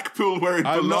Blackpool where it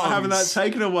belongs. I'm not having that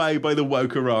taken away by the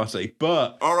wokerati.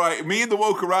 But all right, me and the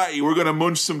wokerati, we're going to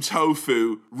munch some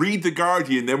tofu, read The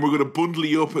Guardian, then we're going to bundle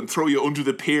you up and throw you under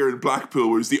the pier in Blackpool,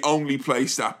 where it's the only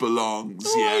place that belongs.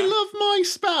 Oh, yeah. I love my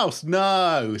spouse.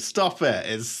 No, stop it.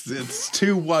 It's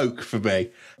too woke for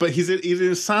me. But he's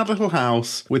in a sad little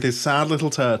house with his sad little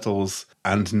turtles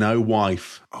and no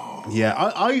wife. Oh. Yeah,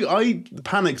 I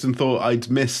panicked and thought I'd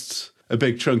missed a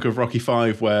big chunk of Rocky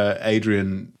V where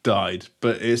Adrian died.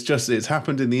 But it's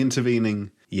happened in the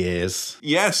intervening years.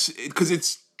 Yes, because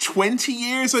it's 20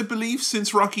 years, I believe,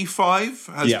 since Rocky V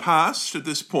has passed at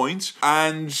this point.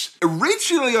 And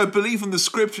originally, I believe in the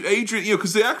script, Adrian,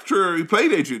 because the actor who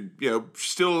played Adrian,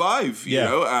 still alive, you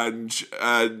know,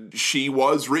 and she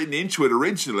was written into it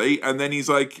originally. And then he's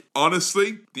like,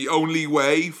 honestly, the only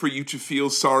way for you to feel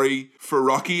sorry for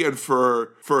Rocky and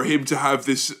for him to have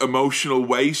this emotional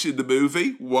weight in the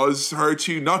movie was her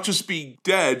to not just be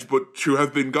dead, but to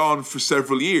have been gone for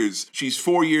several years. She's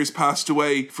 4 years passed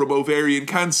away from ovarian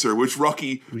cancer, which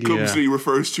Rocky clumsily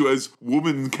refers to as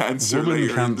woman cancer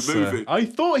later in the movie. I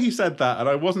thought he said that and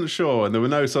I wasn't sure, and there were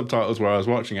no subtitles where I was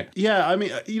watching it. Yeah, I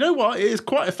mean, you know what? It is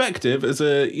quite effective as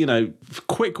a,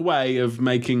 quick way of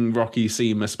making Rocky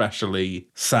seem especially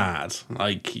sad.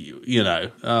 Like,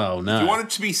 oh no. If you want it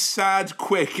to be sad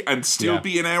quick and still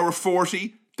be an hour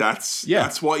 40,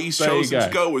 that's what he's chosen to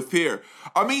go with here.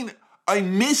 I mean, I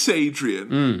miss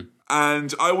Adrian.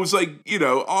 And I was like,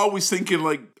 always thinking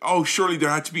like, oh, surely there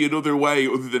had to be another way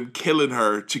other than killing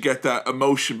her to get that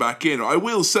emotion back in. I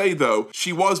will say, though,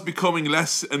 she was becoming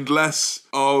less and less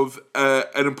of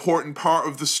an important part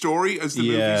of the story as the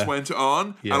movies went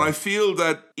on. Yeah. And I feel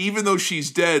that even though she's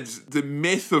dead, the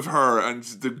myth of her and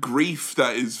the grief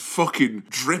that is fucking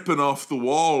dripping off the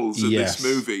walls in this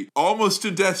movie, almost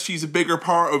to death, she's a bigger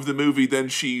part of the movie than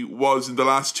she was in the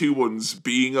last two ones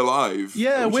being alive.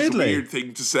 Yeah, which weirdly. is a weird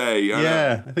thing to say.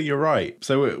 I think you're right.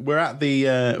 So we're at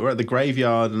the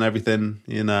graveyard and everything.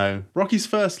 Rocky's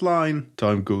first line: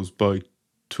 "Time goes by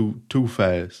too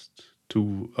fast.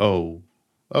 Time."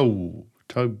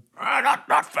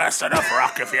 Not fast enough,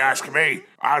 Rock, if you ask me.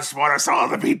 I just want us all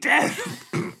to be dead.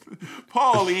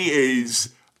 Paulie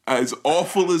is as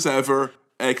awful as ever,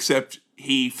 except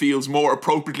he feels more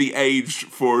appropriately aged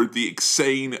for the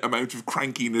insane amount of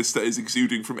crankiness that is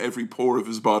exuding from every pore of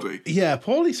his body. Yeah,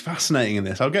 Paulie's fascinating in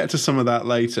this. I'll get to some of that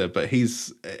later, but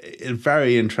he's a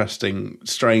very interesting,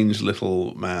 strange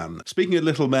little man. Speaking of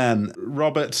little men,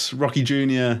 Rocky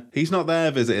Jr., he's not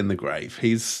there visiting the grave.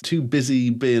 He's too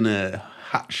busy being a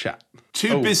hatchet.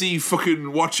 Too busy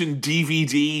fucking watching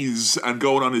DVDs and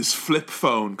going on his flip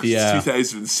phone because it's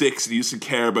 2006 and he doesn't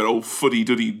care about old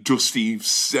fuddy-duddy dusty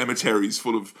cemeteries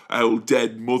full of old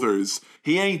dead mothers.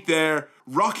 He ain't there.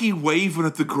 Rocky waving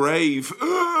at the grave.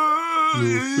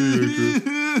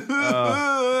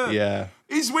 Yeah.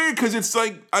 It's weird because it's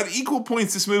like at equal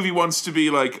points this movie wants to be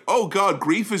like, oh God,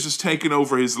 grief has just taken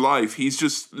over his life. He's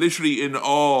just literally in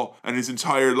awe and his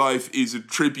entire life is a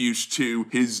tribute to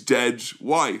his dead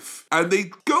wife. And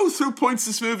they go through points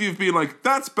in this movie of being like,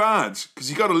 that's bad because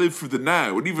you got to live for the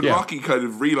now. And even Rocky kind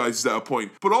of realizes that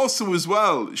point. But also as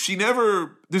well,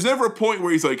 there's never a point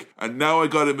where he's like, and now I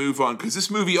gotta move on. Because this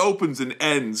movie opens and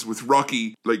ends with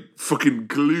Rocky, like, fucking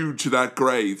glued to that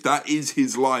grave. That is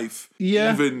his life.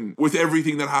 Yeah. Even with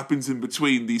everything that happens in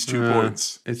between these 2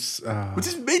 points. It's sad. I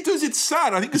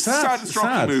think it's the saddest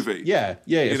Rocky movie. Yeah,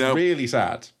 it's really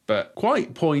sad. But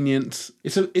quite poignant.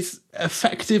 It's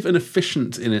effective and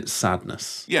efficient in its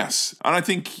sadness. Yes. And I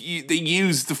think they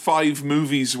used the 5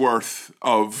 movies worth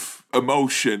of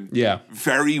emotion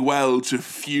very well to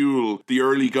fuel the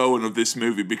early going of this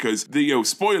movie because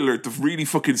spoiler alert, the really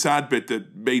fucking sad bit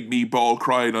that made me bawl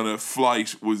crying on a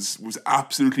flight was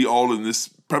absolutely all in this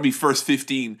probably first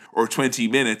 15 or 20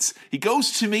 minutes, he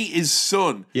goes to meet his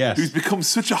son, who's become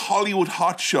such a Hollywood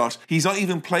hotshot. He's not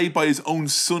even played by his own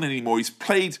son anymore. He's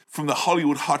played from the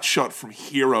Hollywood hotshot from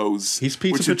Heroes. He's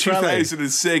Peter which in Petrelli.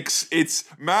 2006,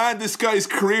 this guy's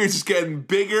career is just getting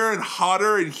bigger and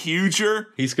hotter and huger.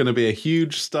 He's going to be a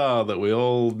huge star that we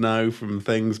all know from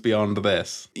things beyond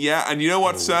this. Yeah, and you know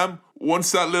what, Sam?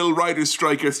 Once that little writer's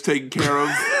strike gets taken care of,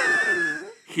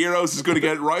 Heroes is going to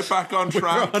get right back on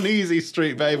track. We're on easy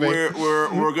street, baby. We're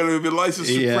going to be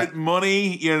licensed to print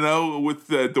money, with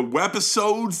the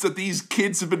webisodes that these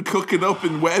kids have been cooking up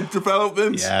in web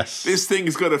development. Yes. This thing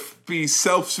is going to be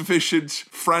self-sufficient,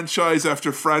 franchise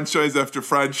after franchise after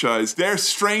franchise. Their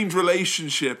strained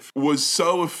relationship was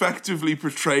so effectively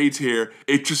portrayed here,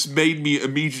 it just made me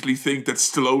immediately think that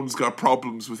Stallone's got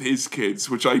problems with his kids,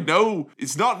 which I know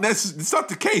is not it's not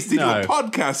the case. They do a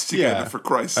podcast together, for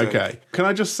Christ's sake. Okay. Can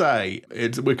I just say,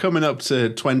 we're coming up to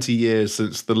 20 years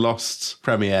since the Lost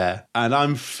premiere, and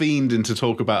I'm fiending to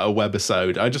talk about a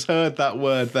webisode. I just heard that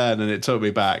word then, and it took me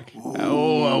back. Ooh.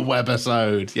 Oh, a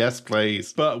webisode. Yes,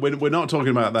 please. But we're not talking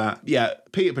about that. Yeah,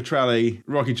 Peter Petrelli,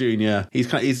 Rocky Jr.,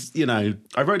 he's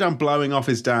I wrote down blowing off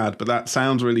his dad, but that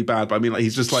sounds really bad. But I mean, like,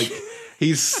 he's just like...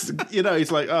 He's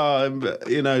like,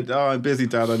 I'm busy,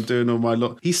 Dad. I'm doing all my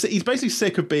lot. He's basically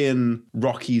sick of being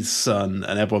Rocky's son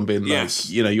and everyone being like,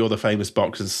 you're the famous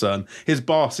boxer's son. His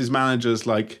boss, his manager's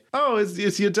like, oh,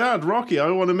 it's your dad, Rocky.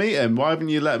 I want to meet him. Why haven't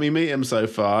you let me meet him so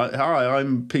far? Hi,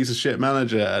 I'm piece of shit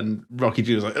manager. And Rocky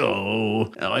Jr.'s like,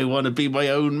 oh, I want to be my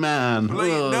own man.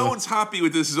 But no one's happy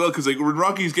with this as well, because like when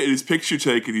Rocky's getting his picture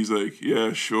taken, he's like,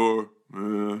 yeah, sure.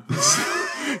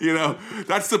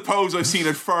 That's the pose I've seen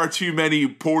at far too many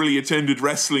poorly attended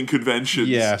wrestling conventions.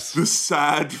 Yes. The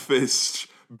sad fist,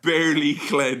 barely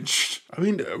clenched. I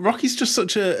mean, Rocky's just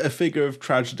such a figure of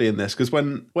tragedy in this, because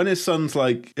when his son's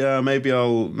like, yeah, maybe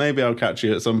I'll catch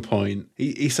you at some point,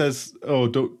 he says, oh,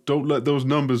 don't let those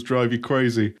numbers drive you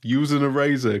crazy. Use an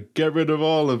eraser. Get rid of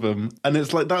all of them. And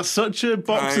it's like, that's such a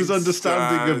boxer's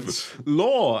understanding of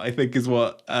law, I think is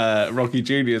what Rocky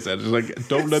Jr. said. It's like,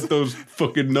 don't let those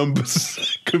fucking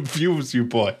numbers confuse you,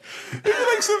 boy. It's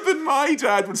like something my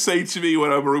dad would say to me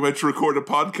when I went to record a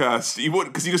podcast. He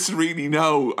wouldn't, because he doesn't really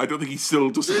know. I don't think he still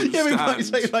doesn't understand.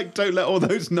 Like, don't let all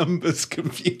those numbers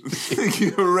confuse you.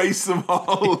 You erase them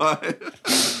all.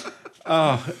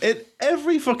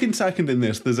 Every fucking second in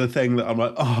this, there's a thing that I'm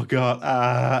like, oh God,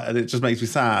 and it just makes me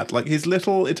sad. Like his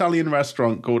little Italian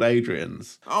restaurant called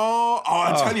Adrian's.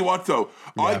 I'll tell you what though,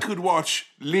 I could watch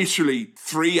literally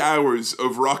 3 hours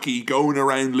of Rocky going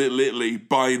around Little Italy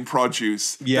buying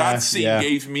produce. That scene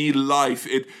gave me life.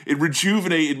 It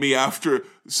rejuvenated me after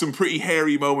some pretty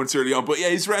hairy moments early on. But yeah,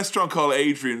 his restaurant called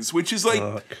Adrian's, which is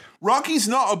like... Rocky's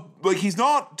not he's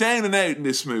not down and out in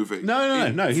this movie. No.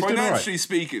 He's doing all right. Financially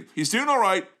speaking, he's doing all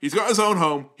right. He's got his own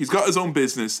home. He's got his own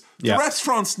business. The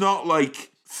restaurant's not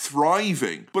like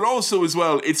thriving, but also as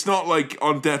well, it's not like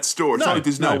on death's door. It's not like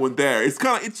there's no one there. It's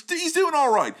kind of he's doing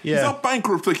all right. Yeah. He's not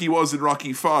bankrupt like he was in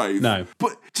Rocky V. No.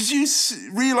 But did you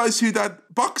realize who that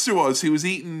boxer was who was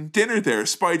eating dinner there?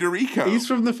 Spider Rico. He's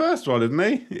from the first one,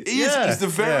 isn't he? He's the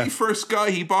very first guy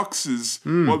he boxes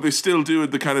while they're still doing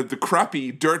the kind of the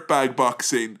crappy dirtbag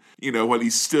boxing, while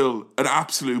he's still an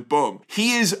absolute bum.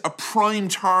 He is a prime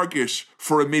target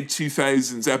for a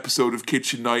mid-2000s episode of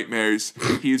Kitchen Nightmares.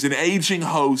 He is an aging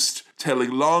host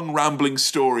telling long rambling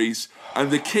stories,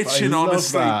 and the kitchen,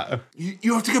 honestly,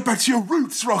 you have to get back to your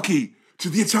roots, Rocky, to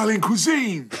the Italian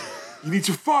cuisine. You need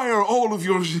to fire all of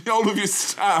your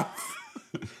staff.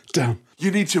 Damn.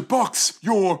 You need to box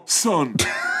your son.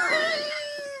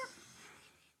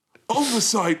 On the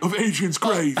site of Adrian's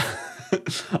grave.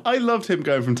 I loved him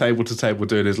going from table to table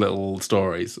doing his little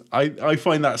stories. I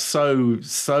find that so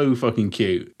fucking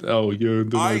cute. Oh, you're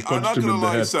the one who punched him in the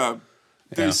head. Sam.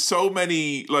 There's so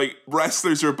many like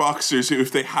wrestlers or boxers who,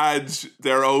 if they had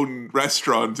their own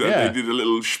restaurant and they did a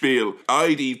little spiel,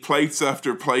 I'd eat plates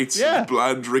after plates of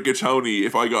bland rigatoni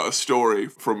if I got a story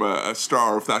from a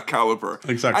star of that caliber.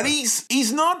 Exactly. And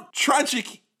he's not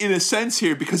tragic in a sense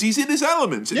here because he's in his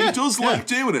element and he does like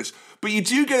doing it. But you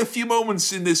do get a few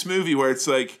moments in this movie where it's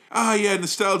like,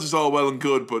 nostalgia's all well and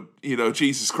good, but,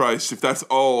 Jesus Christ, if that's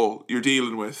all you're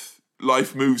dealing with,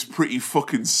 life moves pretty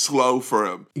fucking slow for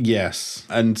him. Yes.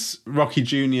 And Rocky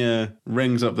Jr.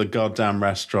 rings up the goddamn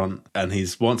restaurant and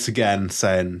he's once again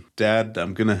saying, Dad,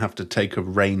 I'm going to have to take a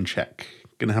rain check.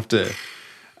 Going to have to...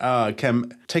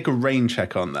 Kem, take a rain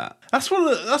check on that. That's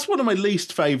one of my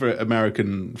least favourite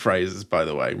American phrases, by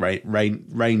the way.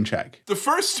 Rain check. The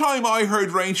first time I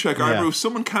heard rain check, I remember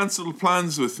someone cancelled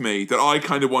plans with me that I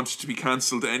kind of wanted to be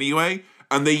cancelled anyway.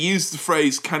 and they used the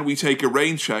phrase, "Can we take a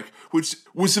rain check?" which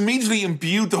was immediately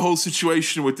imbued the whole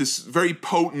situation with this very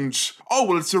potent, "Oh,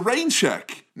 well, it's a rain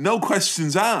check. No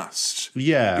questions asked."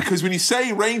 Yeah. Because when you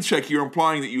say rain check, you're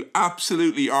implying that you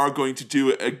absolutely are going to do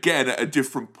it again at a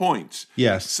different point.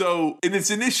 Yes. So in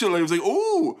its initial, I was like,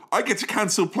 oh, I get to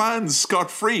cancel plans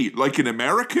scot-free, like an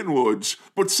American would.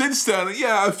 But since then,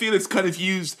 yeah, I feel it's kind of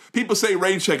used. People say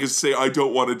rain check is to say, I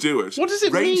don't want to do it. What does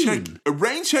it mean? A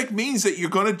rain check means that you're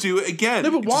going to do it again.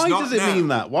 No, but why does it mean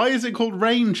that? Why is it called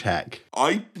rain check?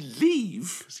 I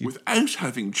believe, without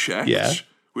having checked,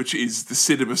 which is the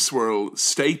Cinema Swirl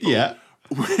staple,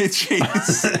 which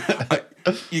is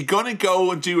you're gonna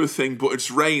go and do a thing, but it's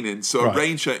raining. So a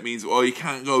rain check means, well, you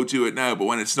can't go do it now, but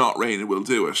when it's not raining, we'll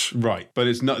do it. Right, but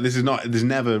it's not. This is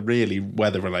never really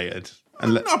weather related.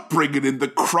 I'm not bringing in the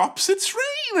crops. It's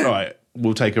raining. Right,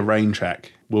 we'll take a rain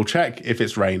check. We'll check if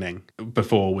it's raining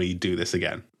before we do this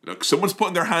again. Look, someone's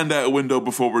putting their hand out a window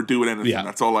before we're doing anything. Yeah.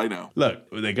 That's all I know. Look,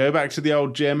 they go back to the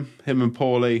old gym, him and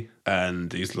Paulie,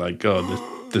 and he's like, God,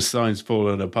 the sign's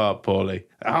falling apart, Paulie.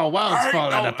 Oh, well, it's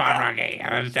falling apart, Rocky.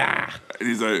 And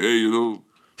he's like, hey, you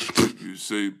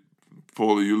say,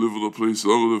 Paulie, you live in a place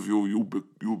long enough,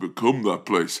 you'll become that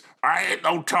place. I ain't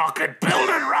no talking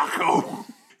building, Rocco.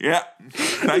 Yeah,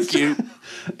 thank you.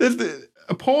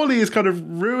 Paulie is kind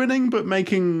of ruining, but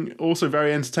making also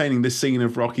very entertaining this scene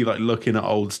of Rocky like looking at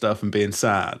old stuff and being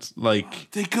sad.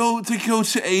 Like they go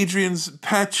to Adrian's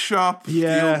pet shop,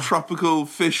 the old tropical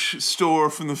fish store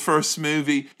from the first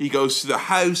movie. He goes to the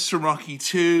house from Rocky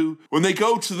 2. When they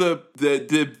go to the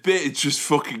bit, it just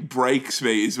fucking breaks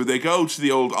me. Is when they go to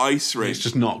the old ice rink. It's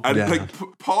just knocked down. And like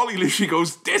Paulie literally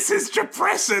goes, "This is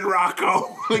depressing,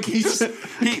 Rocco." Like he doesn't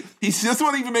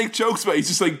want to even make jokes about it. He's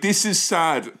just like, "This is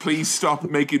sad. Please stop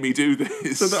making me do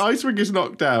this." So the ice rink is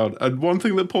knocked down, and one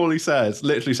thing that Paulie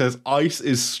literally says, "Ice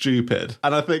is stupid."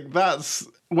 And I think that's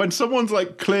when someone's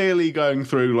like clearly going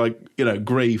through like, you know,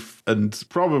 grief and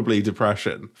probably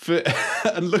depression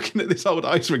and looking at this old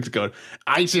ice rink going,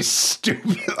 "Ice is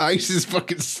stupid. Ice is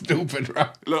fucking stupid." Right?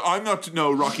 Look,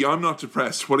 Rocky, I'm not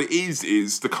depressed. What it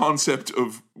is the concept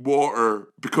of water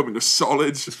becoming a solid.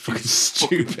 It's fucking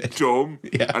stupid. Dumb.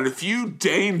 Yeah. And if you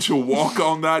deign to walk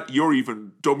on that, you're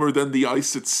even dumber than the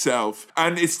ice itself.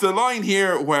 And it's the line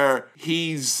here where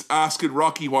he's asking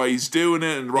Rocky why he's doing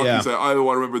it, and Rocky's like, "I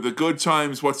want to remember the good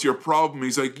times. What's your problem?"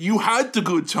 He's like, "You had the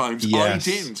good times. Yes.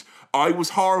 I didn't. I was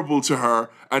horrible to her,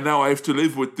 and now I have to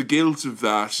live with the guilt of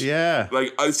that." Yeah.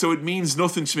 So it means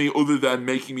nothing to me other than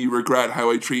making me regret how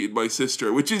I treated my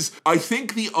sister, which is, I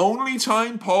think, the only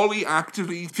time Paulie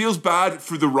actively feels bad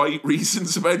for the right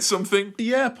reasons about something.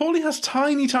 Yeah, Paulie has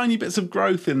tiny, tiny bits of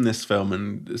growth in this film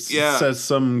and says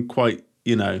some quite,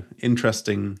 you know,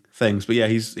 interesting things. But yeah,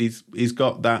 he's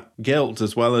got that guilt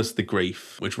as well as the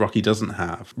grief, which Rocky doesn't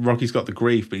have. Rocky's got the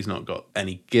grief, but he's not got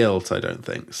any guilt, I don't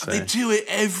think. So. They do it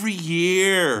every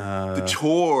year, the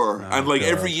tour, and like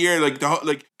every year,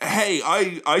 hey,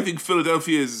 I think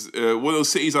Philadelphia is one of those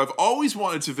cities I've always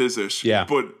wanted to visit. Yeah.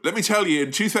 But let me tell you,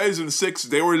 in 2006,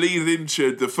 they were leading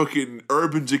into the fucking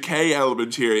urban decay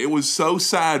element here. It was so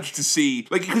sad to see,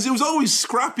 like, because it was always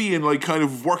scrappy and like kind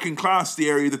of working class, the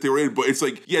area that they were in. But it's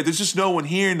like, yeah, there's just no one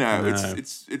here now. No.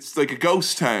 It's like a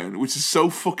ghost town, which is so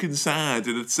fucking sad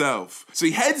in itself. So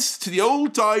he heads to the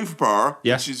old dive bar,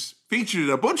 which is featured in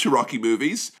a bunch of Rocky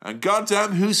movies, and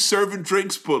goddamn who's serving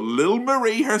drinks but Lil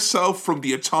Marie herself from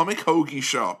the Atomic Hoagie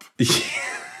Shop.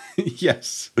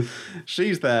 Yes,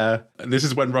 she's there. This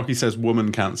is when Rocky says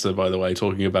woman cancer, by the way,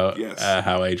 talking about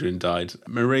how Adrian died.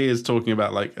 Marie is talking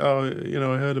about like, oh, you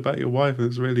know, I heard about your wife and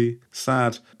it's really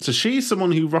sad. So she's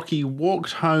someone who Rocky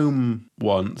walked home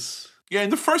once. Yeah, in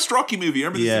the first Rocky movie,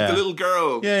 remember the little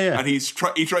girl? Yeah. And he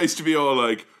tries to be all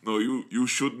like, "No, you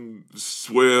shouldn't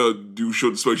swear, you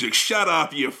shouldn't smoke." She's like, "Shut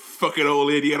up, you fucking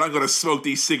old idiot. I'm going to smoke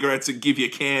these cigarettes and give you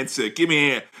cancer. Give me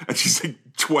here." And she's like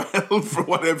 12 or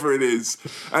whatever it is.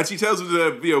 And she tells him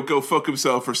to, go fuck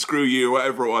himself or screw you or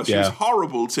whatever it was. She was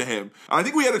horrible to him. And I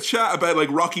think we had a chat about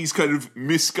like Rocky's kind of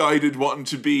misguided wanting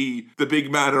to be the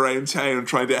big man around town and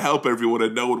trying to help everyone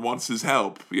and no one wants his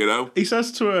help, you know? He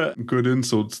says to her, "Good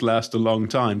insults last a long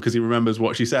time," because he remembers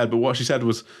what she said, but what she said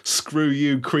was, "Screw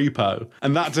you, creepo."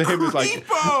 And that to him is like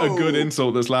a good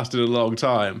insult that's lasted a long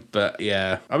time. But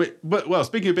yeah, I mean, well,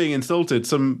 speaking of being insulted,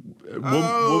 some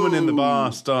woman in the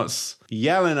bar starts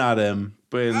yelling at him,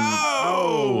 being,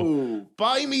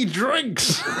 buy me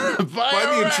drinks. buy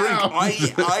me a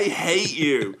drink. I hate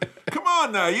you. Come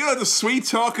on now. You don't have to sweet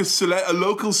talk a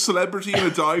local celebrity in a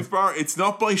dive bar. It's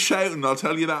not by shouting, I'll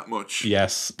tell you that much.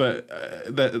 Yes, but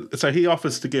so he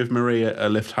offers to give Maria a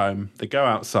lift home. They go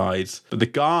outside, but the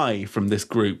guy from this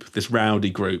group, this rowdy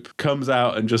group, comes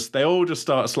out and they all just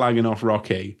start slagging off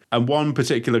Rocky. And one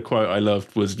particular quote I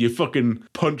loved was, "You fucking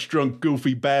punch-drunk,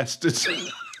 goofy bastard."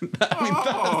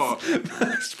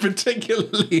 That's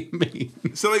particularly mean.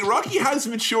 So, like, Rocky has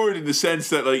matured in the sense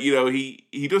that, like, you know,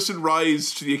 he doesn't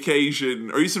rise to the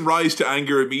occasion, or he doesn't rise to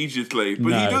anger immediately,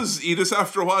 but he does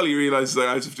after a while. He realizes that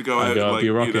I just have to go out and, like, be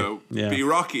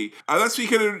Rocky. And that's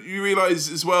when you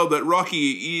realize as well that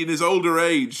Rocky, in his older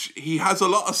age, he has a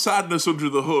lot of sadness under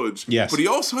the hood. Yes. But he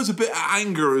also has a bit of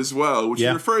anger as well, which he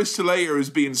refers to later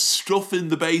as being stuff in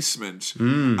the basement.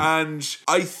 And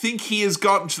I think he has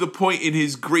gotten to the point in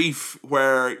his grief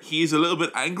where he is a little bit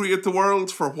angry at the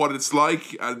world for what it's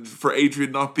like and for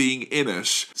Adrian not being in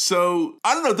it. So,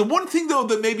 I don't know. The one thing, though,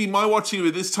 that maybe my watching of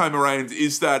it this time around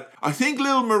is that I think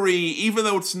Lil Marie, even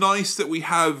though it's nice that we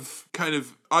have kind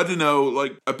of, I don't know,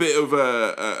 like a bit of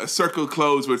a circle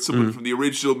close with someone from the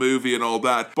original movie and all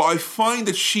that, but I find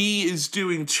that she is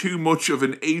doing too much of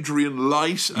an Adrian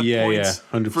light at points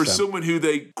 100%. for someone who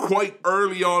they quite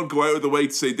early on go out of the way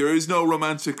to say there is no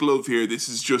romantic love here. This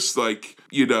is just like,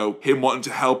 you know, him wanting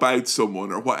to help out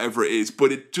someone or whatever it is.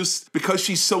 But it just, because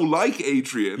she's so like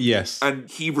Adrian, and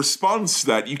he responds to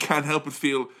that, you can't help but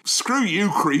feel, screw you,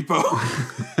 creepo.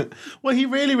 Well, he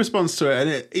really responds to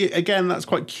it, and again, that's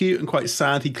quite cute and quite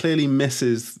sad. He clearly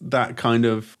misses that kind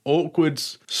of awkward,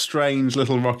 strange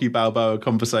little Rocky Balboa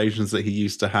conversations that he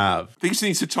used to have. I think he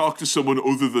needs to talk to someone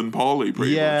other than Paulie,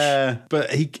 pretty much. Yeah,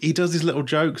 but he does his little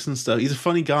jokes and stuff. He's a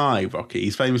funny guy, Rocky.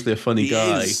 He's famously a funny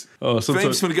guy. Is.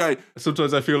 Famous funny guy.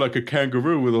 Sometimes I feel like a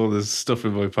kangaroo with all this stuff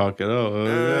in my pocket.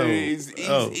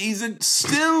 He's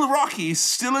still Rocky. He's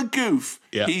still a goof.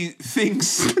 Yeah. He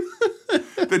thinks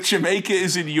that Jamaica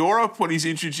is in Europe when he's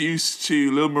introduced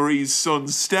to Lil Marie's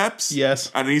son's Steps.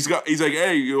 Yes. And he's like,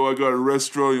 hey, I got a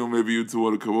restaurant, maybe you two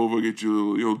want to come over, get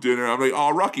you a little dinner. I'm like,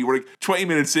 oh, Rocky, we're like 20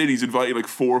 minutes in, he's invited like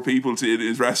 4 people to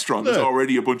his restaurant. There's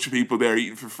already a bunch of people there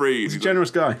eating for free. He's a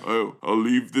generous guy. Oh, I'll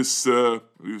leave this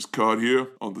card here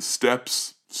on the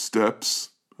steps.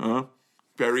 Huh?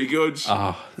 Very good.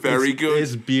 Very good.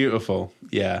 It's beautiful.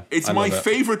 Yeah. It's my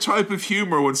favorite type of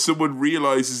humor when someone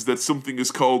realizes that something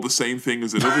is called the same thing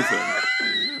as another thing.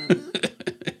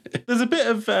 There's a bit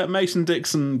of Mason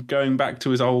Dixon going back to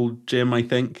his old gym, I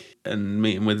think, and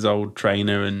meeting with his old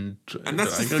trainer, and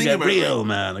that's the thing get about real,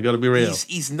 man. I got to be real.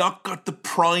 He's not got the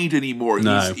pride anymore.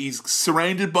 No. He's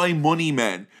surrounded by money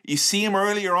men. You see him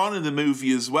earlier on in the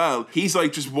movie as well. He's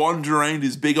like just wandering around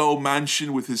his big old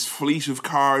mansion with his fleet of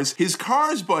cars. His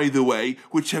cars, by the way,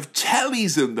 which have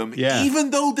tellies in them, even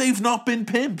though they've not been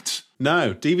pimped.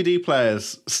 No, DVD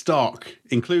players, stock,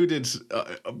 included,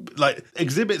 like,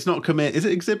 Exhibit's not come in. Is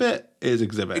it Exhibit? It is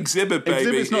Exhibit. Exhibit, baby.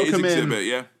 Exhibit's not come Exhibit, in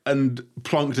yeah. and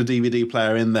plonked a DVD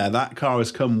player in there. That car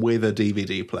has come with a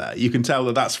DVD player. You can tell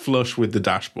that that's flush with the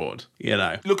dashboard, you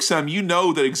know. Look, Sam, you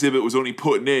know that Exhibit was only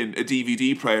putting in a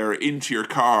DVD player into your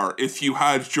car if you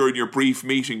had, during your brief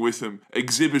meeting with him,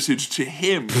 exhibited to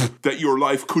him that your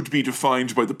life could be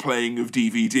defined by the playing of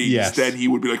DVDs. Yes. Then he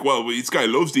would be like, well, this guy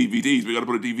loves DVDs. We got to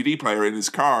put a DVD player in his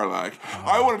car. Like,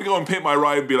 I wanted to go and pimp my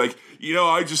ride and be like, you know,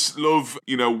 I just love,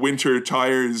 winter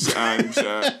tires and,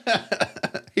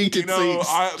 heated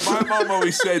seats. My mom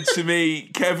always said to me,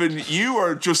 Kevin, you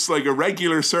are just like a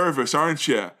regular service, aren't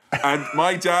you? And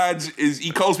my dad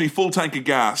he calls me full tank of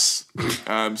gas.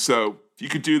 So if you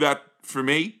could do that for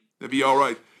me, that'd be all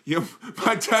right. You know,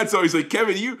 my dad's always like,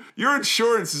 Kevin, your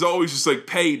insurance is always just like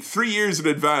paid 3 years in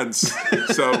advance.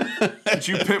 So could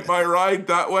you pimp my ride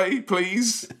that way,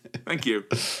 please? Thank you.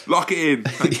 Lock it in.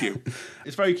 Thank you.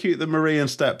 It's very cute that Marie and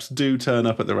Steps do turn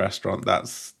up at the restaurant.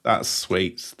 That's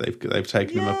sweet. They've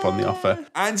taken him up on the offer.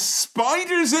 And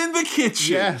Spider's in the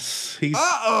kitchen. Yes.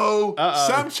 Uh-oh.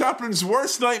 Sam Chaplin's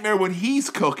worst nightmare when he's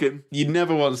cooking. You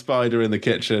never want Spider in the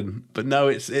kitchen. But no,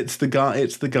 it's the guy.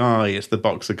 It's the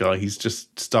boxer guy. He's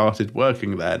just started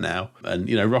working there now. And,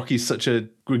 Rocky's such a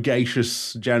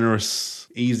gregarious, generous,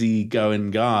 easy-going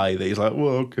guy that he's like,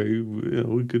 well, okay,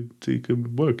 we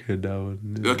could work here now.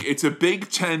 Look, it's a big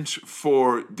tent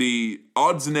for the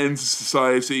odds and ends of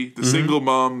society, the single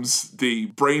moms, the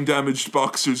brain-damaged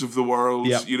boxers of the world.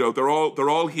 Yep. They're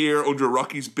all here under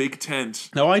Rocky's big tent.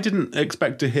 Now, I didn't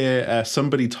expect to hear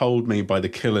Somebody Told Me by the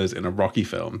Killers in a Rocky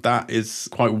film. That is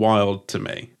quite wild to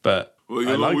me, but well,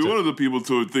 we wanted the people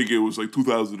to think it was like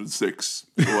 2006.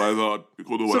 So I thought,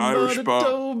 because when Irish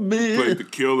Bob played the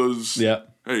Killers,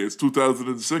 Hey, it's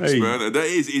 2006, Hey. man. And that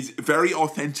is very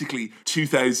authentically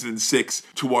 2006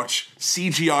 to watch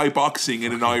CGI boxing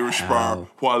in an Irish bar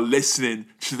while listening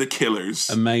to the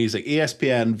Killers. Amazing.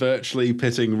 ESPN virtually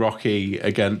pitting Rocky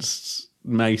against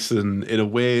Mason in a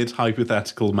weird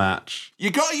hypothetical match. You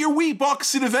got your wee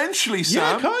boxing eventually,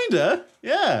 Sam. Yeah, kinda.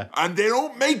 Yeah. And they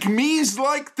don't make me's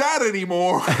like that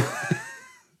anymore.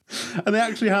 And they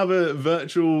actually have a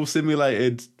virtual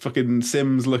simulated fucking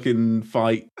Sims-looking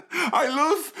fight. I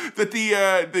love that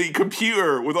the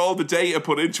computer with all the data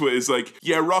put into it is like,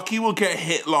 yeah, Rocky will get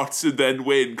hit lots and then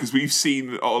win because we've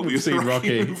seen all the other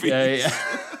Rocky movies. Yeah.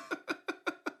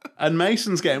 And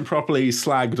Mason's getting properly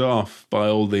slagged off by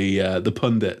all the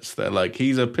pundits. They're like,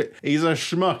 he's a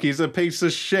schmuck, he's a piece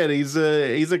of shit, he's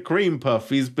a cream puff,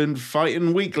 he's been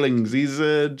fighting weaklings, he's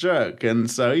a jerk,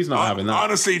 and so he's not having that.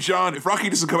 Honestly, John, if Rocky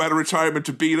doesn't come out of retirement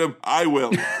to beat him, I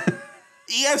will.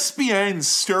 ESPN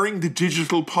stirring the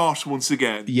digital pot once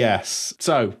again. Yes.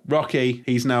 So Rocky,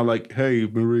 he's now like, hey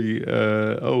Marie,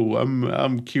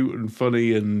 I'm cute and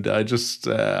funny, and I just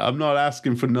I'm not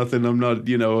asking for nothing. I'm not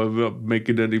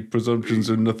making any presumptions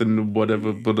or nothing,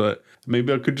 whatever. But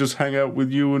maybe I could just hang out with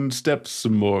you and Steps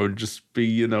some more, and just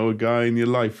be a guy in your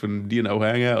life, and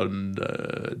hang out and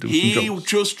do some jokes. He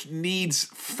just needs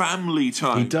family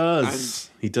time. He does.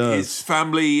 He does. His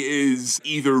family is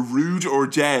either rude or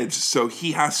dead, so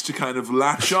he has to kind of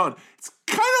latch on. It's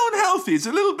kind of unhealthy. It's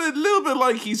a little bit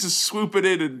like he's just swooping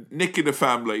in and nicking a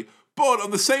family. But on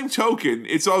the same token,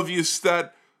 it's obvious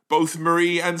that both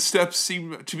Marie and Steps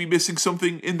seem to be missing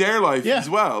something in their life as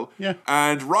well. Yeah.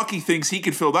 And Rocky thinks he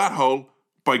can fill that hole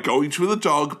by going to the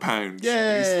dog pound.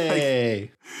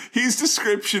 Yay! His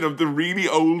description of the really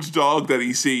old dog that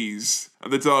he sees,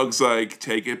 and the dog's like,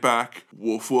 take it back,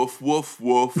 woof, woof, woof,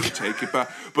 woof, take it back.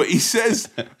 But he says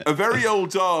a very old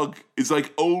dog is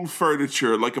like old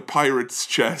furniture, like a pirate's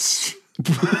chest.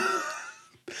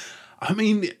 I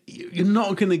mean, you're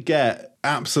not going to get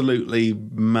absolutely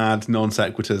mad non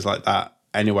sequiturs like that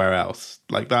anywhere else.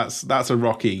 Like, that's a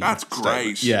Rocky. That's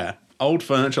great. Statement. Yeah. Old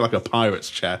furniture like a pirate's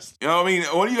chest. You know what I mean?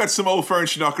 When you got some old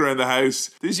furniture knocking around the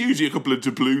house, there's usually a couple of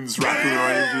doubloons rattling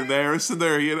around in there, isn't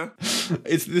there,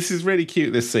 This is really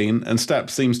cute, this scene, and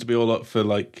Steps seems to be all up for,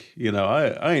 like,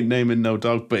 I ain't naming no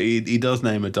dog, but he does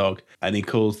name a dog, and he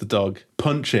calls the dog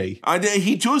Punchy. And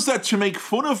he does that to make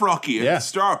fun of Rocky at the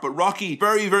start, but Rocky,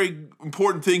 very, very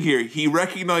important thing here, he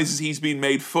recognises he's been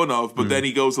made fun of, but then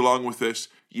he goes along with it.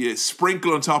 You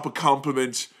sprinkle on top a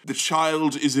compliment. The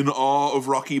child is in awe of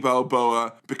Rocky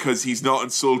Balboa because he's not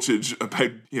insulted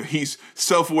about, he's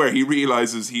self-aware. He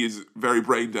realizes he is very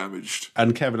brain damaged.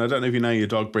 And Kevin, I don't know if you know your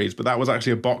dog breeds, but that was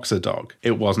actually a boxer dog.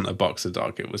 It wasn't a boxer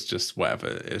dog. It was just whatever.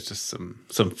 It was just some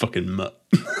fucking mutt.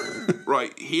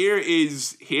 Right. Here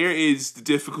is the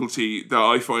difficulty that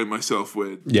I find myself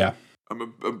with. Yeah.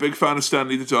 I'm a big fan of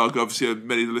Stanley the dog. Obviously,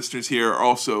 many of the listeners here are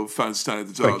also fans of Stanley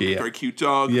the dog. You, Very cute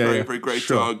dog, very great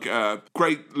dog.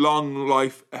 Great long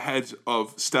life ahead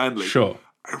of Stanley. Sure.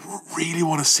 I really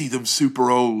want to see them super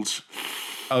old.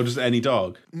 Oh, just any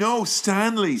dog? No,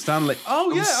 Stanley.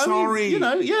 Oh, yeah. I'm sorry.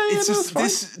 It's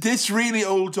just this really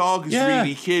old dog is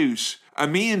really cute.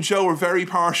 And me and Joe are very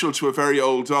partial to a very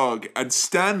old dog. And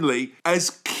Stanley,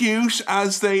 as cute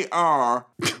as they are,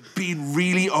 being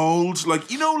really old, like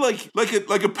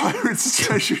a pirate's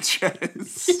treasure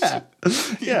chest.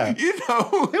 Yeah.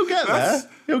 He'll get there.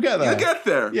 He'll get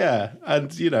there. Yeah,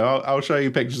 and I'll show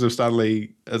you pictures of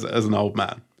Stanley as an old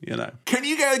man. Can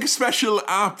you get like a special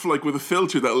app like with a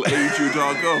filter that'll age your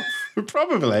dog up?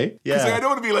 Probably, yeah. Because I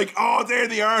don't want to be like, oh, there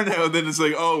they are now, and then it's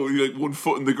like, oh, like 1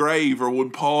 foot in the grave or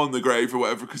 1 paw in the grave or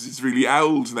whatever, because it's really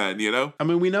old then, I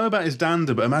mean, we know about his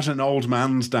dander, but imagine an old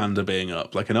man's dander being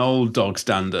up, like an old dog's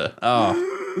dander. Rough.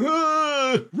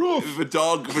 If a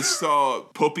dog saw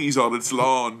puppies on its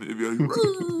lawn, it'd be like,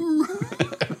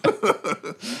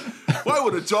 why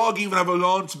would a dog even have a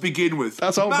lawn to begin with?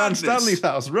 That's old man Stanley's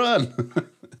house. Run.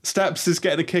 Steps is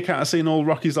getting a kick out of seeing all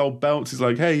Rocky's old belts. He's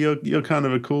like, hey, you're kind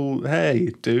of a cool...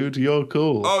 Hey, dude, you're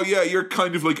cool. Oh, yeah, you're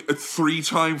kind of like a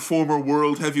 3-time former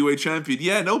world heavyweight champion.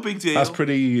 Yeah, no big deal. That's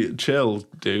pretty chill,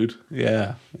 dude.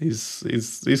 Yeah, he's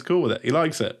cool with it. He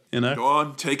likes it, Go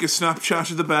on, take a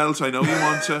Snapchat of the belt. I know you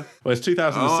want to. Well, it's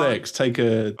 2006. Take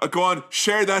a... Go on,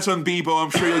 share that on Bebo. I'm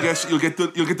sure you'll get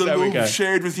the love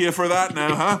shared with you for that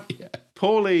now, huh? Yeah.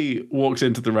 Paulie walks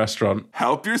into the restaurant.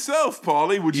 Help yourself,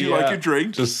 Paulie. Would you like a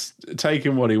drink? Just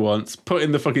taking what he wants,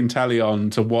 putting the fucking telly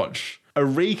on to watch a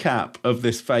recap of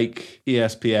this fake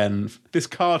ESPN, this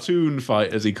cartoon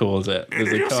fight, as he calls it. Did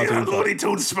you see that Looney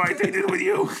Tunes fight they did with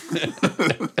you?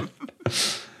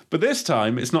 But this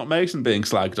time, it's not Mason being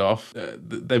slagged off.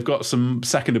 They've got some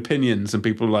second opinions, and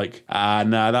people are like,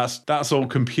 nah, that's all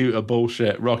computer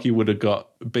bullshit. Rocky would have got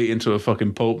beat into a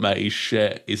fucking pulp, mate. He's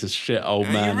shit. He's a shit old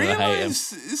man, and I hate him.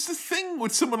 It's the thing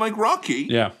with someone like Rocky,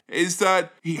 yeah, is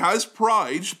that he has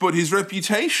pride, but his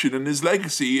reputation and his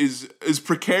legacy is as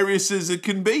precarious as it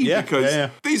can be, because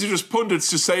these are just pundits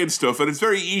just saying stuff, and it's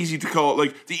very easy to call,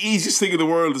 like, the easiest thing in the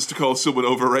world is to call someone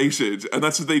overrated, and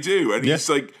that's what they do. And he's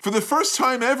like, for the first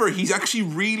time ever, he's actually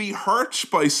really hurt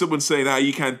by someone saying,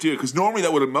 you can't do it, because normally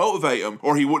that would motivate him,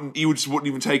 or he just wouldn't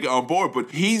even take it on board.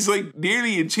 But he's like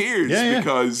nearly in tears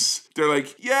because they're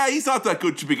like, he's not that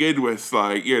good to begin with,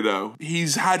 like, you know,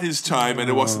 he's had his time and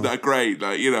it wasn't that great,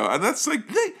 like, you know. And that's like,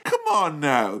 come on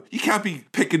now, you can't be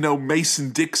picking no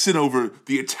Mason Dixon over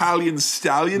the Italian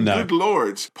Stallion. Good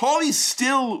lord. Paulie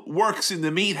still works in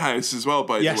the meat house as well,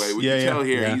 by the way. We can tell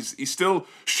here he's still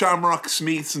Shamrock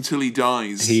Smiths until he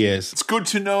dies. He is. It's good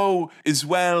to know as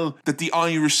well that the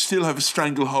Irish still have a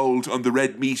stranglehold on the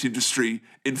red meat industry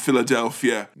in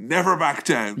Philadelphia. Never back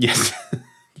down. Yes.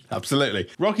 Absolutely.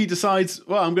 Rocky decides,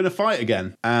 well, I'm going to fight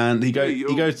again. And he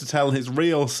goes to tell his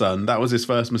real son. That was his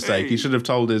first mistake. He should have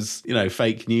told his,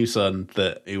 fake new son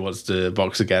that he wants to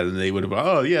box again, and he would have been,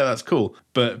 oh, yeah, that's cool.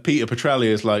 But Peter Petrelli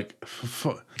is like,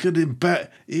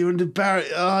 you're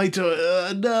embarrassed. Oh, I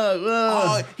don't, no.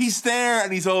 Oh, he's there,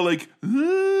 and he's all like,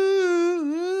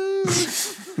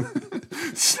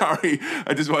 sorry,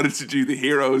 I just wanted to do the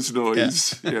hero's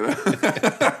noise.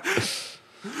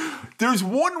 There's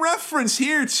one reference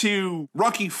here to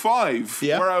Rocky V,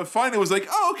 where I finally was like,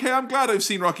 oh, okay, I'm glad I've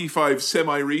seen Rocky V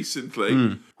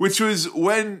semi-recently, which was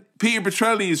when Peter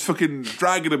Petrelli is fucking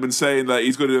dragging him and saying that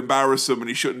he's going to embarrass him and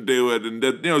he shouldn't do it, and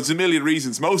that, there's a million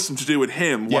reasons, most of them to do with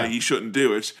him, why he shouldn't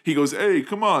do it. He goes, hey,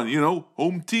 come on,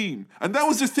 home team. And that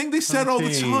was the thing they said all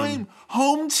the time,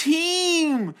 home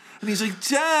team. And he's like,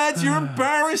 Dad, you're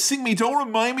embarrassing me. Don't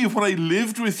remind me of when I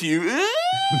lived with you.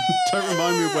 Don't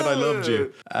remind me of when I loved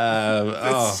you.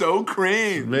 That's so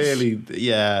cringe. Really,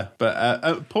 yeah. But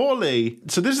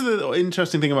Paulie, so this is the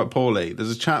interesting thing about Paulie.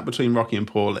 There's a chat between Rocky and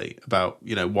Paulie about,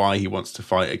 why he wants to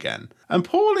fight again. And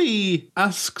Paulie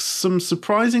asks some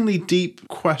surprisingly deep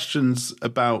questions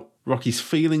about Rocky's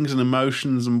feelings and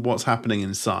emotions and what's happening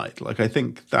inside. Like, I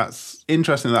think that's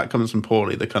interesting that comes from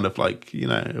Paulie, the kind of like,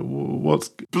 what's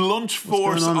blunt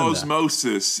force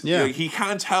osmosis. Yeah. He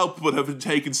can't help but have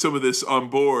taken some of this on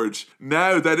board.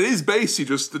 Now that is basically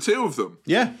just the two of them.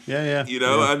 Yeah.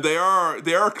 And they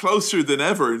are closer than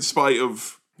ever in spite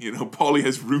of, Paulie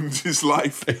has ruined his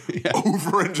life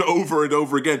over and over and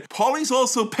over again. Paulie's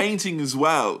also painting as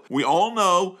well. We all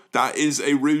know that is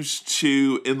a route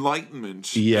to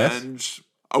enlightenment. Yes. And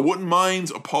I wouldn't mind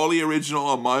a Paulie original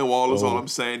on my wall, is all I'm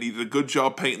saying. He did a good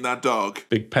job painting that dog.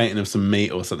 Big painting of some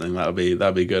meat or something. That'd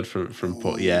be good from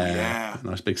Paulie. Yeah.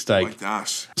 Nice big steak. Like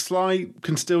that. Sly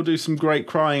can still do some great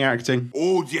crying acting.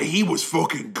 Oh, yeah, he was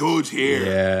fucking good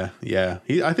here. Yeah.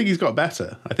 I think he's got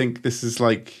better. I think this is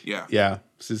like... Yeah.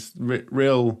 This is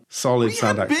real solid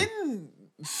sound acting. Been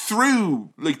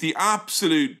through like the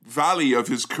absolute valley of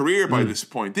his career by this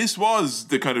point. This was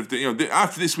the kind of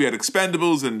after this we had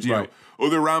Expendables and you know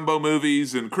other Rambo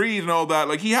movies and Creed and all that.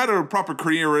 Like, he had a proper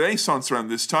career renaissance around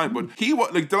this time, but he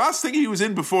was like, the last thing he was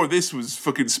in before this was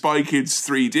fucking Spy Kids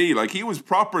 3D. Like, he was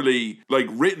properly like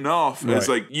written off as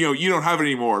like, you don't have it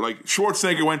anymore. Like,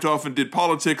 Schwarzenegger went off and did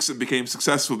politics and became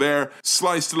successful there.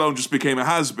 Sly Stallone just became a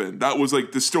has-been. That was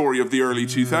like the story of the early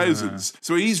 2000s.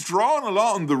 So he's drawn a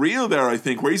lot on the reel there, I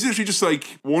think, where he's actually just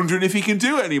like wondering if he can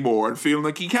do it anymore and feeling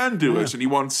like he can do it, and he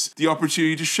wants the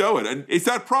opportunity to show it. And it's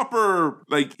that proper,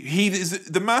 like, he is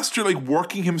the master, like,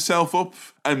 working himself up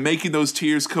and making those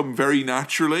tears come very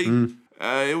naturally.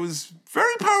 It was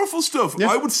very powerful stuff.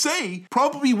 I would say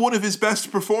probably one of his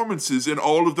best performances in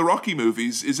all of the Rocky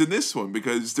movies is in this one,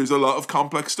 because there's a lot of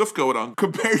complex stuff going on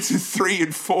compared to 3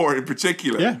 and 4 in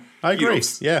particular. Yeah, I agree.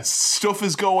 Stuff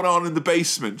is going on in the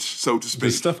basement, so to speak.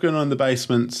 There's stuff going on in the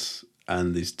basement,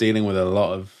 and he's dealing with a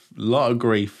lot of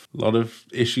grief, a lot of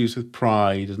issues with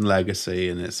pride and legacy,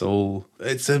 and it's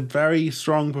a very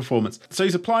strong performance. So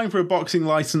he's applying for a boxing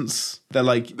license. They're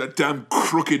like, that damn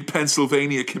crooked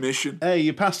Pennsylvania commission. Hey,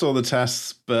 you passed all the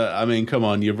tests, but I mean, come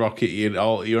on, you're an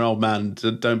old man,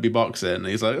 don't be boxing. And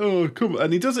he's like, oh, come on.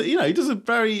 And he does it, he does a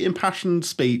very impassioned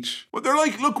speech. Well, they're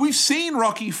like, look, we've seen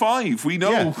Rocky 5. We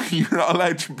know you're not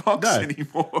allowed to box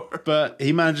anymore. But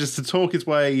he manages to talk his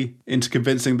way into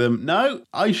convincing them, no,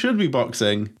 I should be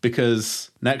boxing,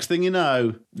 because next thing you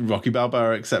know, Rocky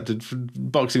Balboa accepted for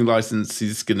boxing license.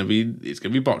 It's gonna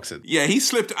be boxing. Yeah, he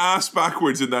slipped ass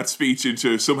backwards in that speech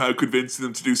into somehow convincing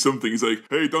them to do something. He's like,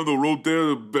 hey, down the road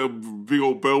there, big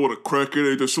old bell with a crack in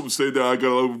it. There's something saying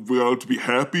that we got to be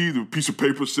happy. The piece of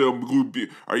paper said,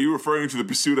 are you referring to the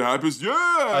pursuit of happiness? Yeah.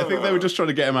 I think they were just trying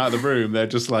to get him out of the room. They're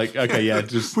just like, okay, yeah,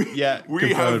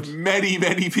 we have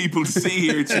many people to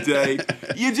see here today.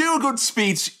 You do a good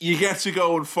speech, you get to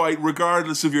go and fight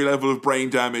regardless of your level of brain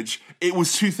damage. It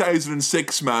was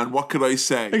 2006, man. What could I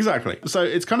say? Exactly. So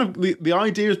it's kind of the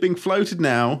idea is being floated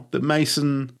now that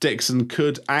Mason Dixon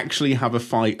could actually have a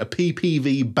fight, a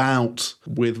PPV bout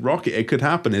with Rocky. It could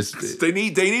happen. They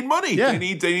need money. Yeah. They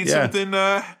need something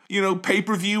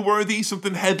pay-per-view worthy,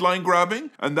 something headline grabbing,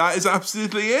 and that is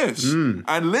absolutely it.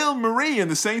 And Lil Marie, in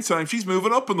the same time, she's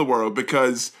moving up in the world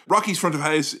because Rocky's front of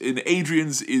house in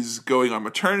Adrian's is going on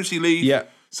maternity leave. Yeah.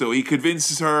 So he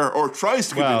convinces her, or tries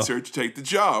to convince her to take the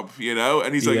job,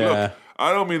 and he's like, look,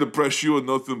 I don't mean to press you or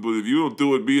nothing, but if you don't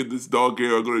do it, me and this dog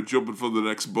here are going to jump in front of the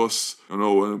next bus,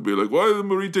 and be like, why did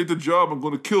Marie take the job? I'm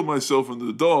going to kill myself and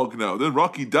the dog now. Then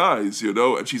Rocky dies,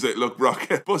 and she's like, look,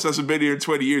 Rocky, bus hasn't been here in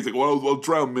 20 years. Like, well, I'll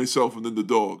drown myself and then the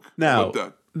dog. Now, like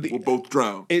that. We'll both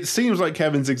drown. It seems like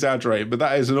Kevin's exaggerating, but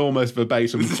that is an almost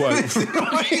verbatim quote.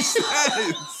 What he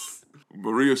says.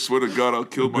 Maria, swear to God, I'll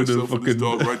kill myself and this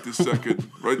dog right this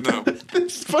second. Right now.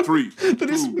 It's funny 3, that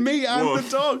it's me and 1. The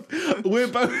dog. We're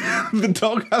both... The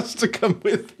dog has to come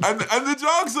with... And the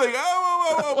dog's like,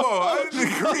 whoa. I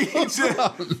didn't agree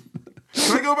to...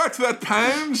 Can I go back to that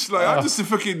pound? Like, I'm just a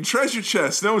fucking treasure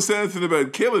chest. No one said anything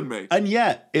about killing me. And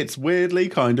yet, it's weirdly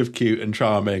kind of cute and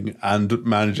charming and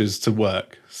manages to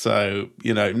work. So,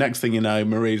 next thing you know,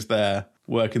 Marie's there,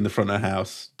 working the front of the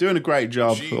house, doing a great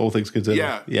job, all things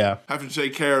considered. Yeah. Having to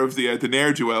take care of the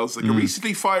ne'er-do-wells, like a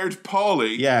recently fired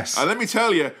Paulie. Yes. And let me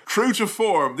tell you, true to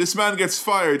form, this man gets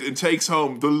fired and takes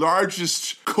home the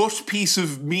largest cut piece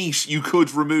of meat you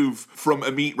could remove from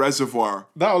a meat reservoir.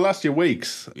 That'll last you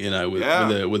weeks, with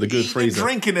a good freezer.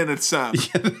 Drinking in it, Sam.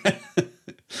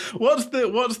 What's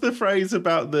the phrase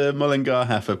about the Mullingar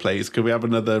heifer, please? Could we have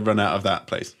another run out of that,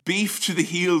 please? Beef to the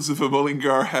heels of a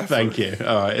Mullingar heifer. Thank you.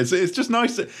 All right. It's just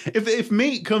nice to, if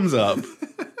meat comes up,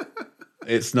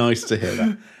 it's nice to hear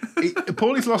that.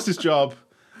 Paulie's lost his job.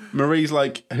 Marie's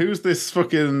like, who's this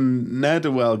fucking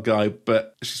ne'er-do-well guy?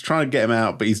 But she's trying to get him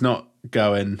out, but he's not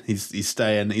going. He's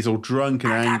staying. He's all drunk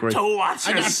and angry. I got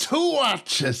 2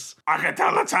 watches. I can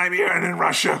tell the time you earn in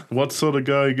Russia. What sort of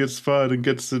guy gets fired and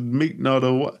gets a meat nod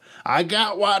or what? I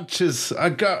got watches.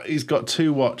 He's got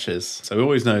 2 watches. So he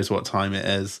always knows what time it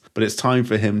is. But it's time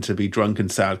for him to be drunk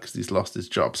and sad because he's lost his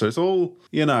job. So it's all,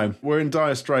 we're in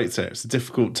dire straits here. It's a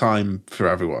difficult time for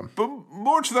everyone. But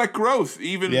more to that growth,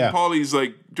 even Paulie's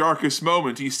darkest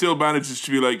moment, he still manages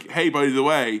to be like, hey, by the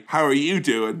way, how are you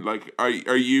doing? Like, are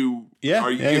you...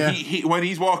 He, when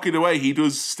he's walking away, he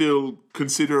does still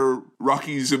consider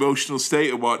Rocky's emotional state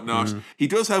and whatnot. He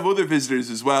does have other visitors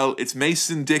as well. It's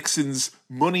Mason Dixon's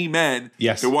money men.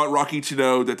 Yes. They want Rocky to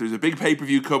know that there's a big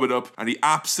pay-per-view coming up and he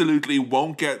absolutely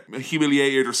won't get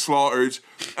humiliated or slaughtered.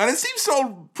 And it seems to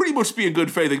all pretty much be in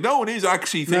good faith. Like, no one is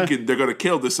actually thinking they're going to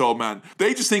kill this old man.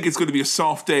 They just think it's going to be a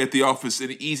soft day at the office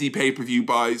and easy pay-per-view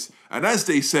buys. And as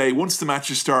they say, once the match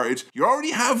is started, you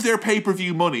already have their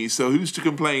pay-per-view money, so who's to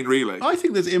complain, really? I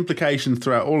think there's implications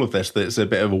throughout all of this that it's a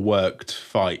bit of a worked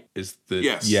fight. That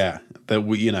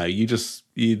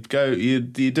you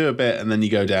do a bit and then you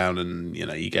go down and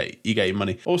you get your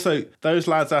money. Also, those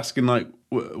lads asking like,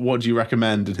 what do you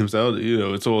recommend? And him saying,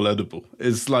 it's all edible.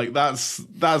 It's like that's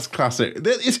classic.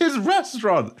 It's his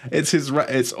restaurant.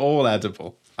 It's all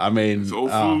edible. I mean, it's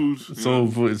all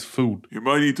food. It's food. You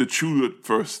might need to chew it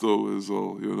first, though, is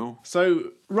all,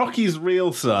 So Rocky's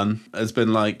real son has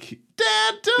been like,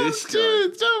 Dad, don't fuck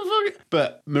it.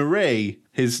 But Marie,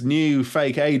 his new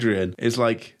fake Adrian, is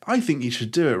like, I think you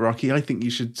should do it, Rocky. I think you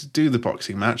should do the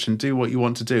boxing match and do what you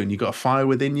want to do. And you got a fire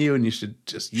within you, and you should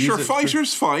just use it.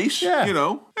 Fighters fight.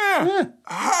 Yeah.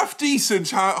 Half decent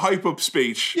hype up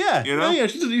speech. Yeah.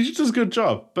 She does a good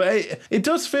job. But it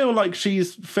does feel like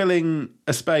she's filling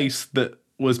a space that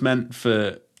was meant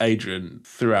for Adrian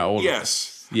throughout all of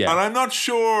this. Yeah. And I'm not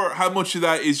sure how much of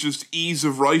that is just ease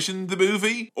of writing the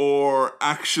movie or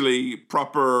actually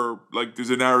proper, there's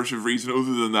a narrative reason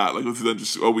other than that, other than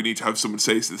just, we need to have someone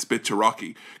say this bit to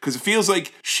Rocky. Because it feels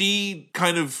like she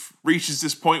kind of reaches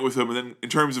this point with him, and then in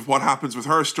terms of what happens with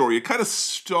her story, it kind of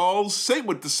stalls. Same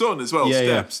with the son as well,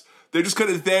 Steps. They're just kind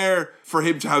of there for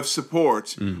him to have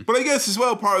support. But I guess as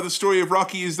well, part of the story of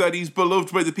Rocky is that he's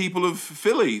beloved by the people of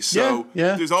Philly. So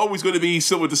there's always going to be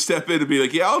someone to step in and be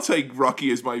like, I'll take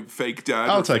Rocky as my fake dad.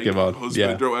 I'll take him on.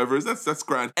 Husband or whatever. That's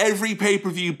grand. Every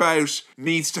pay-per-view bout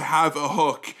needs to have a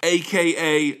hook,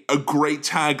 a.k.a. a great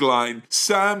tagline.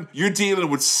 Sam, you're dealing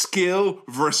with skill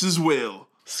versus will.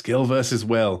 Skill versus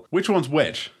will. Which one's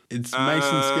which? It's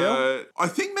Mason's skill? I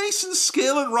think Mason's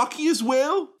skill and Rocky as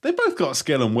will. They both got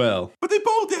skill and will. But they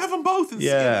have them both.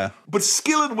 But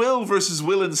skill and will versus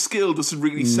will and skill doesn't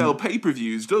really sell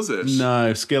pay-per-views, does it?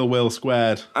 No, skill, will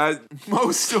squared.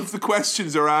 Most of the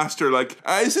questions are asked are like,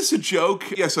 is this a joke?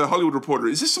 Yes, a Hollywood Reporter.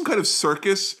 Is this some kind of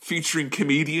circus featuring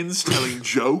comedians telling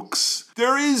jokes?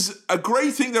 There is a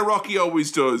great thing that Rocky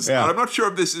always does, and I'm not sure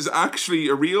if this is actually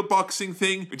a real boxing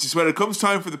thing, which is when it comes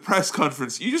time for the press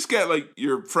conference, you just get like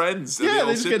your friends. And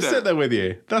they just get to sit there with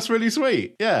you. That's really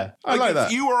sweet. Yeah, I like that.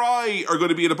 If you or I are going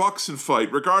to be in a boxing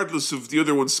fight, regardless of the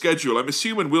other one's schedule, I'm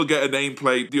assuming we'll get a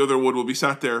nameplate. The other one will be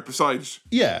sat there beside.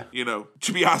 Yeah,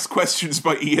 to be asked questions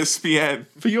by ESPN.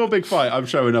 For your big fight, I'm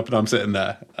showing up and I'm sitting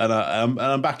there, and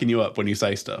I'm backing you up when you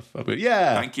say stuff. I'll be,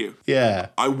 thank you. Yeah,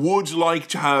 I would like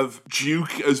to have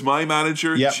Duke as my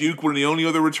manager. Duke, one of the only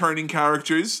other returning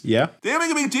characters. Yeah. They don't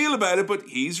make a big deal about it, but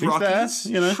he's Rocky's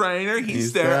trainer.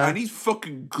 He's there, and he's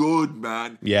fucking good,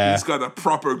 man. Yeah. He's got a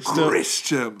proper grit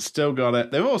to him. Still got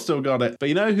it. They've all still got it. But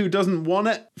you know who doesn't want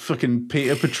it? Fucking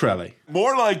Peter Petrelli.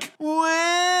 More like,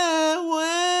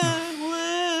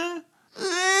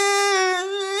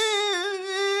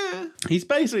 he's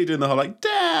basically doing the whole like,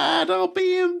 Dad, I'll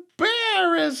be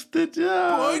embarrassed. But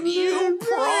you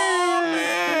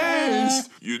promised.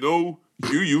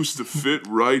 You used to fit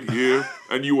right here,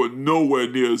 and you were nowhere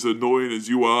near as annoying as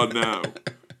you are now.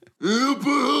 Yeah,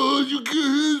 but you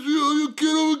get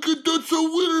that's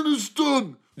how winning is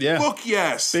done. Yeah. Fuck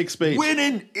yes. Big speech.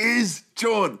 Winning is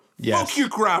done. Yes. Fuck your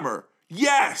grammar.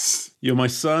 Yes. You're my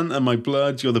son and my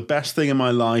blood. You're the best thing in my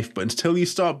life. But until you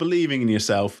start believing in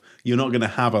yourself, you're not going to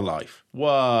have a life.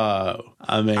 Whoa.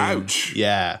 I mean, ouch.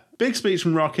 Yeah. Big speech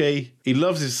from Rocky. He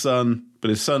loves his son, but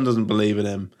his son doesn't believe in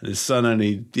him. And his son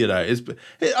only,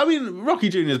 Rocky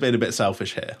Jr. has been a bit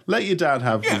selfish here. Let your dad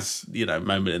have his,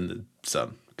 moment in the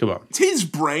sun. Come on. It's his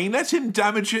brain. Let him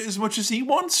damage it as much as he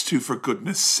wants to, for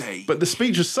goodness sake. But the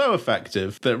speech was so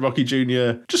effective that Rocky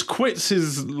Jr. just quits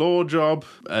his law job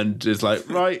and is like,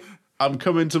 right, I'm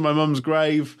coming to my mum's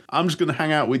grave. I'm just going to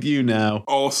hang out with you now.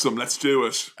 Awesome. Let's do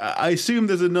it. I assume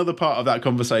there's another part of that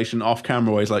conversation off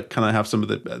camera where he's like, can I have some of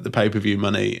the pay-per-view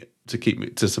money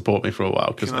to support me for a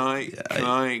while? Can I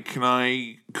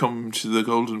come to the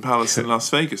Golden Palace in Las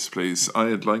Vegas, please?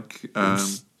 I'd like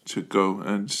to go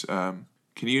and...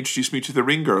 can you introduce me to the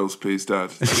ring girls, please,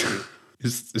 Dad?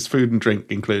 Is food and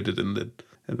drink included in the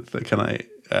can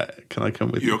I come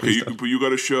with you? Okay, but you got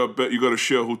to share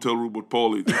a hotel room with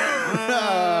Paulie. No,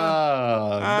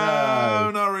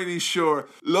 I'm not really sure.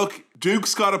 Look,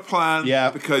 Duke's got a plan.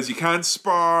 Yeah. Because you can't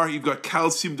spar. You've got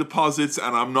calcium deposits,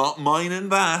 and I'm not mining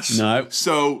that. No.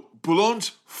 So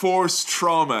blunt force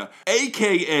trauma,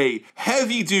 aka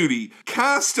heavy duty,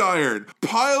 cast iron,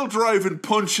 pile driving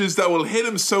punches that will hit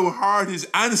him so hard his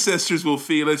ancestors will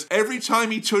feel it. Every time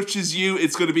he touches you,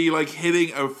 it's going to be like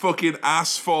hitting a fucking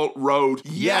asphalt road.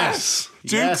 Yes!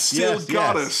 Duke still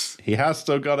got it. He has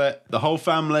still got it. The whole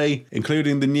family,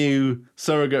 including the new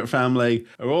surrogate family,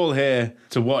 are all here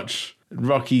to watch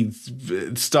Rocky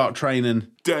start training.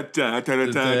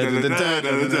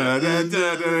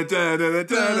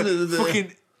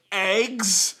 Fucking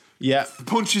eggs. Yeah.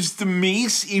 Punches the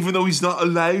meat even though he's not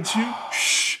allowed to.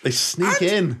 Shh. They sneak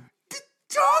in. The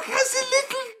dog has a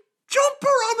little jumper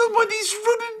on him when he's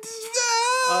running.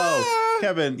 Oh,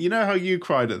 Kevin, you know how you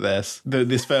cried at this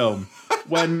film?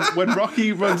 When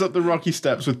Rocky runs up the Rocky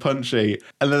steps with Punchy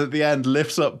and then at the end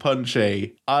lifts up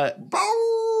Punchy,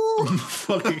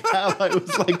 fucking hell, I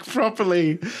was like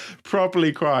properly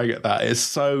crying at that. It's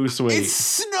so sweet. It's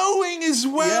snowing as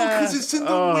well because it's in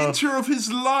the winter of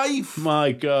his life.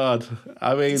 My God.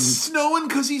 I mean, it's snowing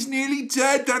because he's nearly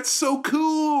dead. That's so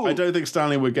cool. I don't think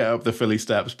Stanley would get up the Philly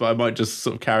steps, but I might just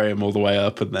sort of carry him all the way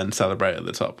up and then celebrate at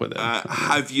the top with him.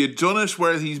 Have you done it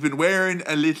where he's been wearing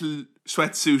a little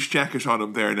sweatsuit jacket on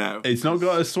him there now? He's not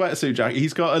got a sweatsuit jacket.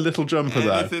 He's got a little jumper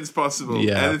though. Anything's possible.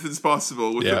 Yeah. Anything's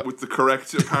possible with the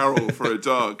correct apparel for a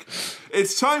dog.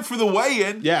 It's time for the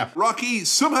weigh-in. Yeah. Rocky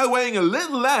somehow weighing a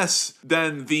little less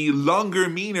than the longer,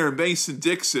 meaner Mason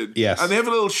Dixon. Yes. And they have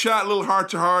a little chat, a little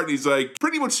heart-to-heart, and he's like,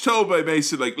 pretty much told by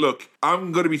Mason, like, look,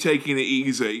 I'm going to be taking it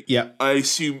easy. Yeah. I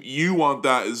assume you want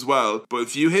that as well. But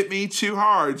if you hit me too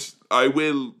hard, I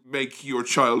will make your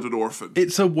child an orphan.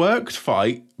 It's a worked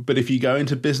fight, but if you go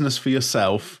into business for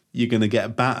yourself, you're going to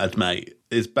get battered, mate.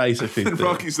 It's basically... And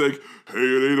Rocky's like, hey,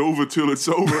 it ain't over till it's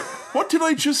over. What did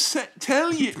I just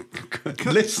tell you?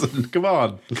 Listen, come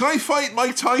on. Can I fight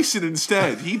Mike Tyson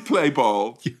instead? He'd play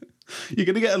ball. You're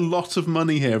going to get a lot of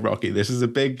money here, Rocky. This is a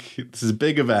big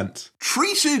event.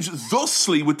 Treated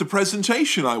thusly with the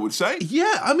presentation, I would say.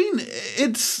 Yeah, I mean,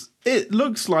 it's it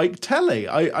looks like telly.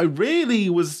 I really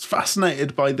was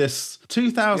fascinated by this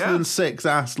 2006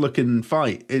 ass looking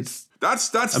fight.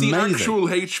 That's amazing. the actual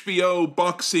HBO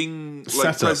boxing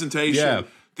presentation. Yeah.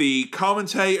 The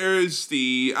commentators,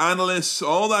 the analysts,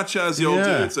 all that jazz they all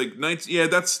do. It's like,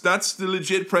 that's the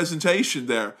legit presentation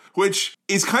there, which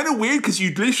is kind of weird because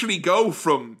you'd literally go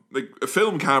from like a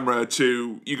film camera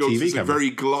to this like, very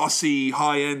glossy,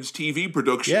 high-end TV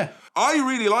production. Yeah. I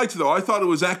really liked it though. I thought it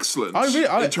was excellent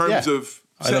in terms of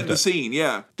setting the scene.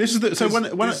 Yeah. This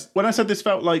is when I said this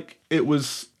felt like it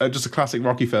was just a classic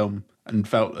Rocky film and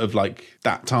felt of like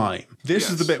that time. This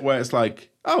is the bit where it's like,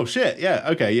 oh shit, yeah,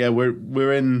 okay, yeah,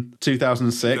 we're in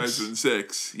 2006.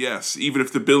 2006, yes. Even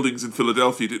if the buildings in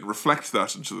Philadelphia didn't reflect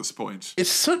that until this point. It's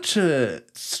such a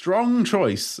strong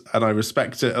choice, and I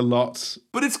respect it a lot.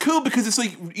 But it's cool because it's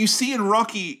like, you see in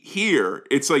Rocky here,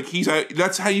 it's like he's out,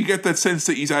 that's how you get that sense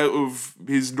that he's out of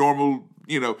his normal,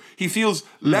 he feels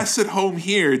less at home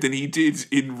here than he did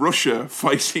in Russia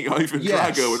fighting Ivan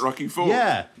Drago in Rocky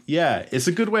IV. Yeah, it's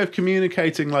a good way of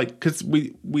communicating, like, because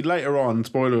we later on,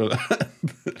 spoiler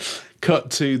alert,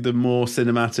 cut to the more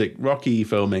cinematic Rocky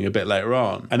filming a bit later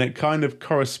on, and it kind of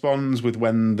corresponds with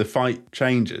when the fight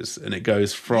changes, and it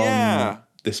goes from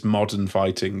this modern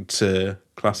fighting to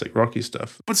classic Rocky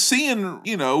stuff. But seeing,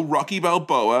 Rocky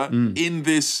Balboa in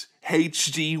this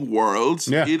HD world,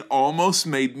 it almost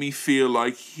made me feel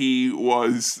like he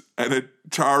was an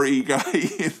Atari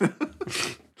guy.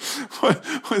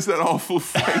 What was that awful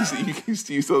phrase that you used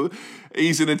to use?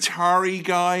 He's an Atari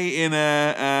guy in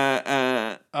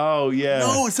a oh yeah.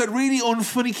 No, it's that really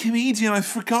unfunny comedian. I've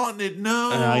forgotten it.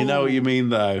 No, I know what you mean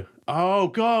though. Oh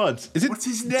God, is it? What's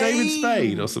his name? David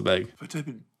Spade or something? If I type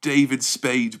in David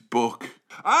Spade book.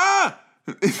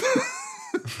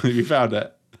 You found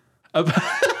it.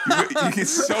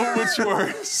 It's so much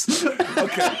worse.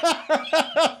 Okay.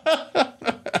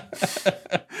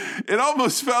 It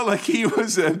almost felt like he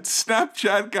was a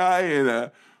Snapchat guy in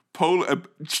a damn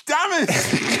it!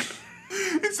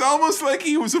 It's almost like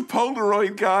he was a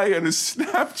Polaroid guy in a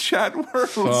Snapchat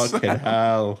world. Fucking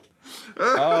hell.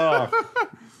 Oh,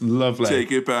 lovely.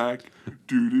 Take it back.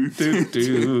 Do.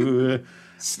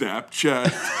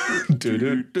 Snapchat.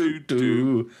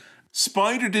 Do.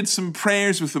 Spider did some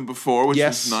prayers with him before, which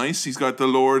was nice. He's got the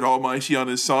Lord Almighty on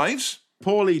his side.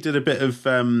 Paulie did a bit of,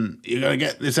 you gotta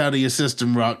get this out of your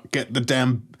system, Rock. Get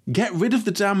rid of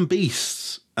the damn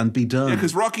beasts and be done. Yeah,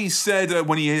 because Rocky said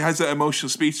when he has that emotional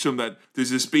speech to him that there's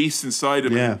this beast inside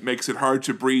him and it makes it hard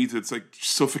to breathe. It's like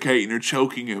suffocating or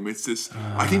choking him. It's this,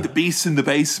 I think the beast's in the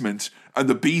basement and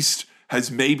the beast has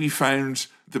maybe found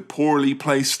the poorly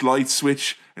placed light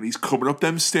switch and he's coming up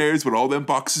them stairs with all them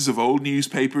boxes of old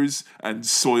newspapers and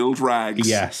soiled rags.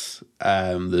 Yes.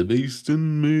 The beast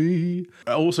in me.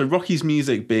 Also, Rocky's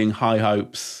music being High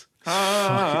Hopes.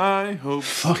 High Hopes.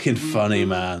 Fucking funny,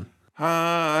 man.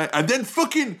 And then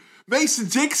fucking Mason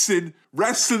Dixon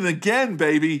wrestling again,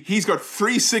 baby. He's got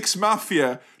 3-6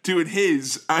 Mafia doing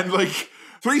his. And like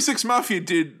 3-6 Mafia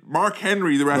did Mark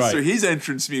Henry, the wrestler, his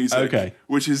entrance music,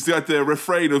 which has got the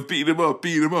refrain of beat him up,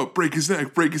 break his neck.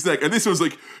 And this was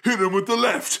like, hit him with the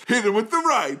left, hit him with the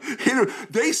right, hit him.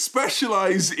 They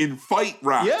specialize in fight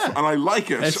rap, and I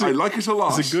like it. I like it a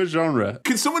lot. It's a good genre.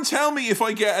 Can someone tell me if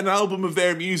I get an album of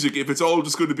their music, if it's all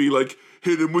just going to be like,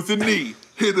 hit him with the knee,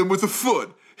 hit him with the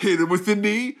foot, hit him with the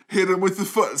knee, hit him with the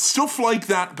foot. Stuff like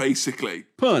that, basically.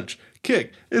 Punch,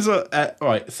 kick. It's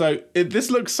right, so this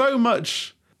looks so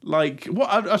much like what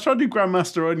I was trying to do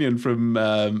Grandmaster Onion from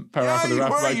Parappa the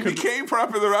Rapper. You became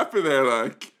Parappa the Rapper there,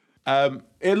 like.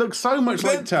 It looks so much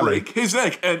like telly. Break his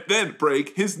neck and then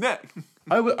break his neck.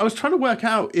 I was trying to work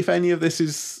out if any of this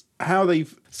is how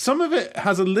they've. Some of it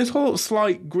has a little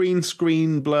slight green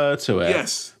screen blur to it.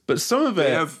 Yes. But some of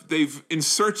it... They've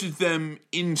inserted them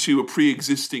into a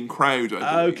pre-existing crowd,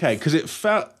 I believe. Okay, because it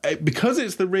felt... Because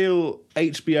it's the real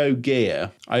HBO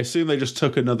gear, I assume they just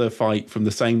took another fight from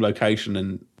the same location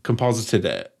and composited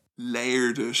it.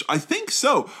 Layered it. I think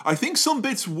so. I think some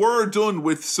bits were done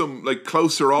with some like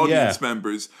closer audience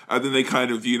members, and then they kind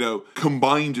of,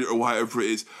 combined it or whatever it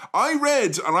is. I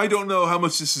read, and I don't know how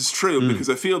much this is true,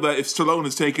 because I feel that if Stallone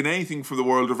has taken anything from the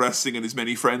world of wrestling and his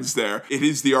many friends there, it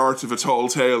is the art of a tall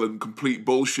tale and complete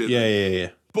bullshit. Yeah.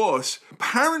 But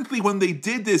apparently when they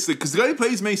did this, because the guy who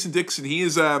plays Mason Dixon,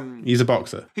 he's a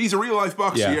boxer. He's a real life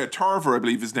boxer, Tarver, I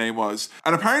believe his name was.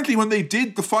 And apparently when they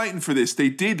did the fighting for this, they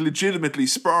did legitimately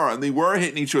spar and they were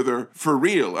hitting each other for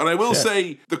real. And I will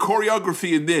say the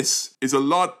choreography in this is a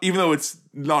lot, even though it's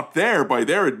not there by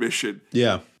their admission.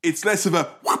 Yeah. It's less of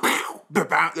a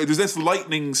there's this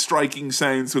lightning striking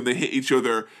sounds when they hit each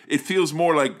other. It feels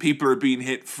more like people are being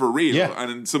hit for real. Yeah. And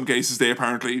in some cases, they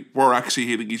apparently were actually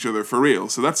hitting each other for real.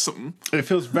 So that's something. It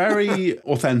feels very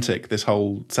authentic, this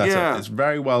whole setup. Yeah. It's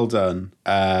very well done.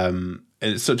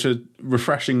 It's such a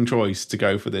refreshing choice to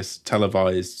go for this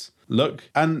televised look.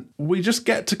 And we just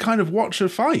get to kind of watch a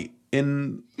fight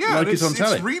it's on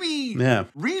telly.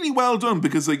 It's really well done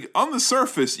because, like, on the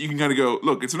surface, you can kind of go,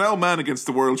 look, it's an old man against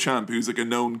the world champ who's like a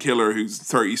known killer who's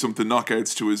 30-something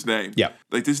knockouts to his name. Yeah.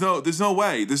 Like, there's no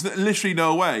way. There's literally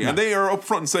no way. No. And they are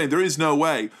upfront and saying there is no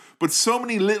way. But so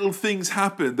many little things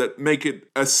happen that make it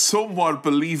a somewhat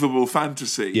believable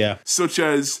fantasy. Yeah. Such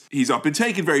as he's not been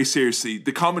taken very seriously.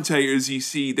 The commentators you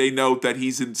see, they note that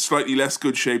he's in slightly less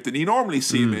good shape than you normally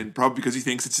see him in, probably because he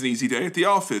thinks it's an easy day at the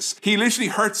office. He literally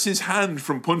hurts his hand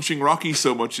from punching Rocky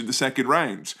so much in the second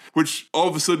round, which all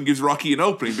of a sudden gives Rocky an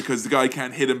opening because the guy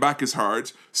can't hit him back as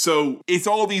hard. So it's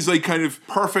all these like kind of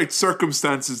perfect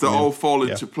circumstances that all fall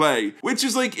into play, which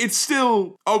is like, it's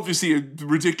still obviously a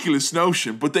ridiculous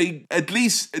notion, but they at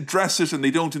least address it and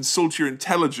they don't insult your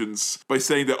intelligence by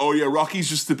saying that, oh yeah, Rocky's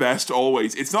just the best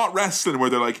always. It's not wrestling where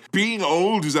they're like, being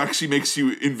old actually makes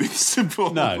you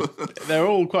invincible. No, they're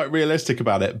all quite realistic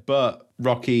about it, but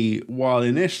Rocky, while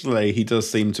initially he does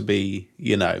seem to be,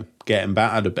 getting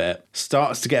battered a bit,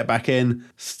 starts to get back in,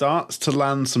 starts to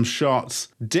land some shots.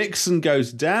 Dixon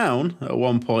goes down at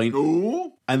one point.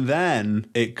 Ooh. And then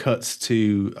it cuts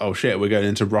to, oh shit, we're going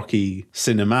into Rocky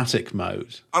cinematic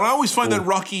mode. And I always find that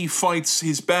Rocky fights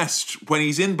his best when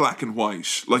he's in black and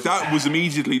white. Like, that was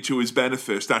immediately to his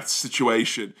benefit, that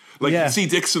situation. Like, you see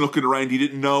Dixon looking around, he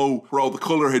didn't know where all the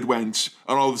colour had went,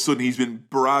 and all of a sudden he's been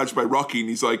barraged by Rocky, and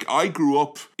he's like, I grew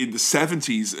up in the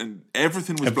 70s, and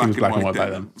everything was black and white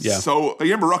then. Yeah. So, I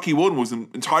remember Rocky 1 was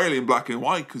entirely in black and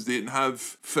white, because they didn't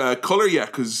have colour yet,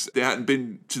 because they hadn't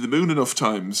been to the moon enough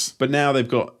times. But now they've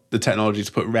got the technology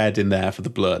to put red in there for the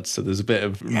blood, so there's a bit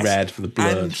of red for the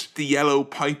blood. And the yellow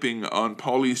piping on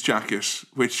Paulie's jacket,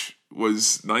 which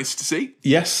was nice to see.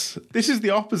 Yes. This is the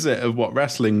opposite of what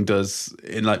wrestling does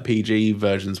in like PG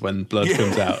versions when blood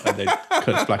comes out and they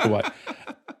cut to black and white.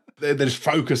 They just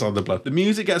focus on the blood. The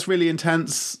music gets really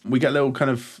intense. We get little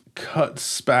kind of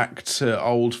cuts back to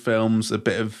old films, a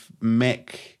bit of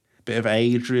Mick, bit of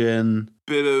Adrian,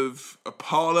 bit of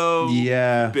Apollo,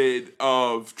 bit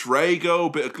of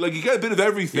Drago, you get a bit of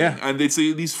everything, and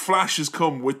these flashes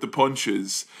come with the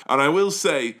punches. And I will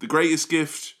say, the greatest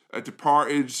gift a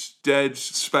departed, dead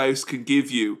spouse can give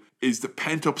you is the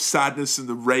pent-up sadness and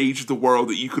the rage of the world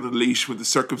that you can unleash when the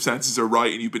circumstances are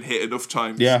right and you've been hit enough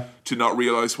times to not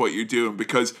realise what you're doing.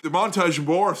 Because the montage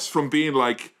morphs from being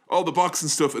like all the boxing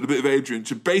stuff and a bit of Adrian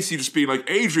to basically just being like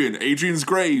Adrian's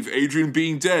grave, Adrian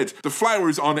being dead, the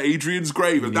flowers on Adrian's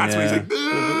grave, and that's when he's like,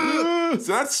 ugh!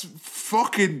 So that's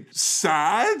fucking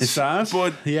sad. It's sad,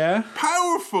 but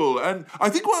powerful. And I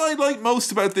think what I like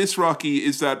most about this Rocky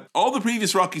is that all the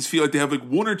previous Rockies feel like they have like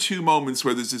one or two moments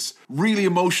where there's this really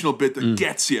emotional bit that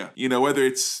gets you. Whether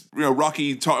it's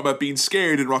Rocky talking about being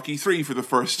scared in Rocky 3 for the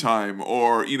first time,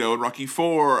 or in Rocky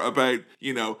 4 about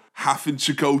having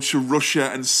to go to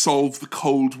Russia and solve the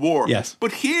Cold War. Yes.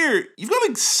 But here, you've got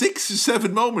like 6 or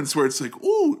 7 moments where it's like,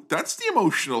 ooh, that's the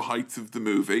emotional height of the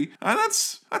movie. And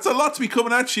that's a lot to be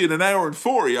coming at you in an hour and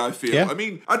 40, I feel. Yeah. I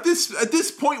mean, at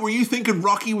this point, were you thinking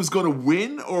Rocky was going to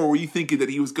win, or were you thinking that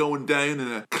he was going down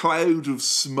in a cloud of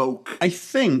smoke? I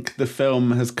think the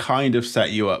film has kind of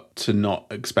set you up to not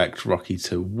expect Rocky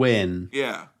to win.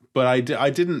 Yeah. But I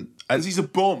didn't... Because he's a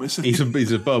bum, isn't he?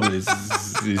 He's a bum and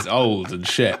he's old and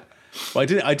shit.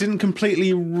 But I didn't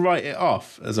completely write it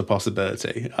off as a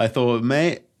possibility. I thought,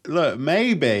 maybe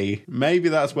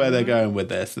that's where they're going with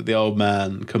this, that the old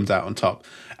man comes out on top.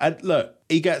 And look,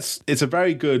 it's a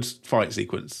very good fight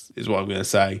sequence, is what I'm going to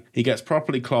say. He gets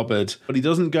properly clobbered, but he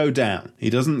doesn't go down. He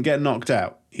doesn't get knocked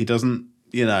out. He doesn't,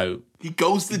 he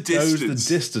goes the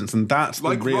distance. And that's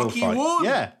the real Rocky fight. won.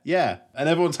 Yeah. And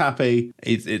everyone's happy.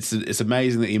 It's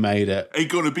amazing that he made it.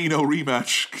 Ain't going to be no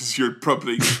rematch, because you're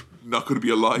probably... not going to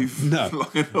be alive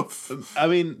long enough. I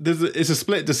mean, it's a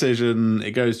split decision.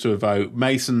 It goes to a vote.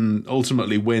 Mason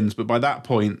ultimately wins, but by that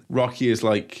point, Rocky is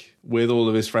like with all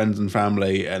of his friends and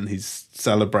family, and he's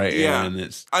celebrating. Yeah.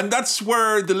 And that's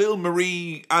where the Little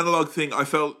Marie analog thing, I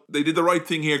felt they did the right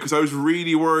thing here, because I was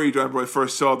really worried when I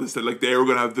first saw this that like they were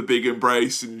going to have the big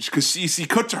embrace, and because you see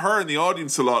cut to her in the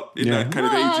audience a lot in that kind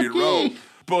of Adrian role.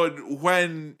 But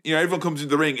when everyone comes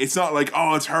into the ring, it's not like,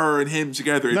 oh, it's her and him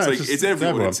together. It's it's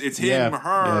everyone. It's him,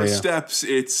 her, Steps,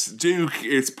 it's Duke,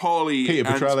 it's Paulie, Peter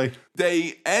Petrelli.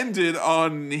 they ended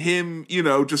on him,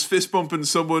 just fist bumping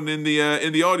someone in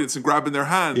the audience and grabbing their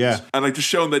hands. Yeah. And like just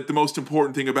showing that the most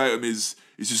important thing about him is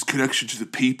his connection to the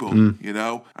people,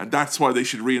 And that's why they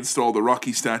should reinstall the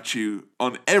Rocky statue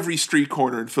on every street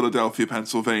corner in Philadelphia,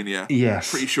 Pennsylvania.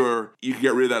 Yes. Pretty sure you can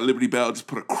get rid of that Liberty Bell, just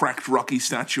put a cracked Rocky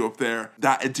statue up there.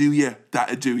 That'd do you.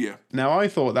 Now, I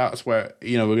thought that's where,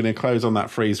 we're going to close on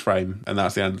that freeze frame and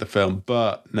that's the end of the film,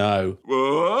 but no.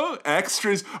 Whoa,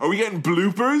 extras? Are we getting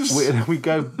bloopers? We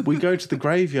go to the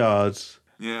graveyard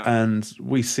and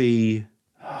we see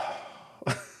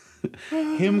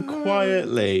him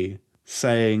quietly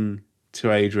saying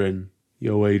to Adrian,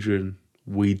 "Yo, Adrian,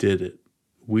 we did it.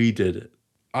 We did it."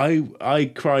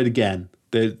 I cried again.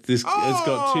 It's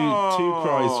got two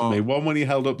cries for me. One when he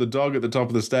held up the dog at the top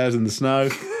of the stairs in the snow,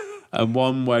 and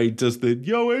one where he does the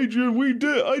 "Yo, Adrian,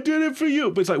 I did it for you."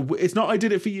 But it's like, it's not "I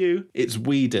did it for you." It's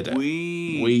 "we did it.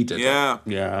 We did it."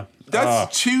 Yeah.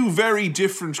 That's two very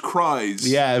different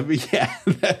cries. Yeah.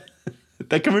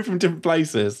 They're coming from different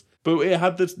places. But it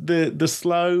had the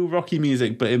slow Rocky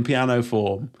music, but in piano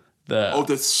form.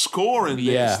 The score in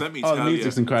this, let me tell you. The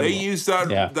music's incredible. They used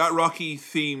that Rocky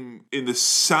theme in the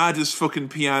saddest fucking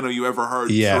piano you ever heard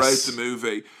throughout the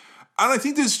movie. And I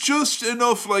think there's just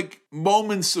enough like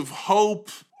moments of hope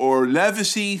or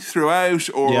levity throughout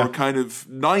or kind of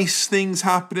nice things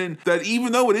happening that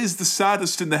even though it is the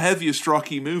saddest and the heaviest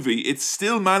Rocky movie, it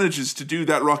still manages to do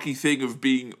that Rocky thing of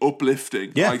being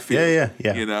uplifting, I feel.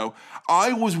 Yeah.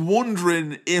 I was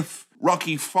wondering if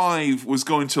Rocky 5 was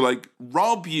going to like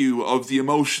rob you of the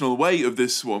emotional weight of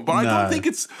this one, but I don't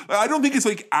think it's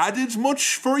like added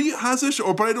much for you, has it?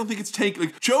 But I don't think it's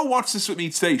like Joe watched this with me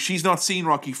today. She's not seen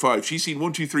Rocky 5. She's seen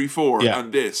 1, 2, 3, 4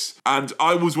 and this. And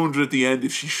I was wondering at the end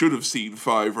if she should have seen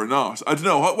 5 or not. I don't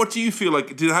know. What do you feel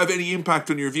like? Did it have any impact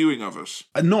on your viewing of it?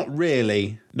 Not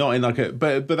really. Not in like a,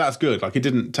 but that's good. Like it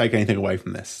didn't take anything away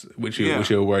from this, which you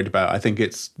were worried about. I think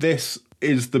this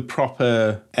is the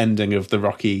proper ending of the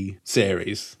Rocky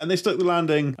series. And they stuck the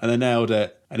landing and they nailed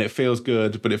it. And it feels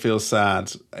good, but it feels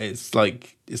sad. It's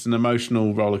like, it's an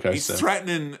emotional roller coaster. He's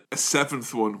threatening a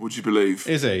 7th one, would you believe?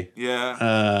 Is he? Yeah.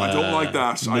 I don't like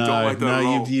that. I don't like that at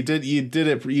all. You did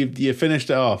it. You finished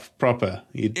it off proper.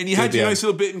 You had your nice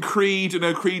little bit in Creed, and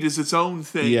now Creed is its own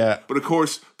thing. Yeah. But of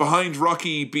course, behind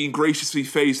Rocky being graciously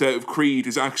phased out of Creed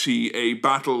is actually a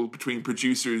battle between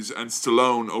producers and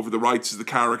Stallone over the rights of the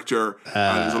character.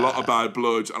 And there's a lot of bad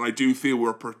blood. And I do feel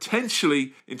we're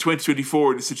potentially in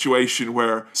 2024 in a situation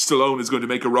where Stallone is going to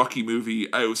make a Rocky movie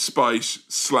out of spite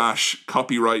 /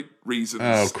 copyright reasons.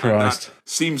 Oh, Christ. And that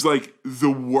seems like the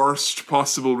worst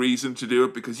possible reason to do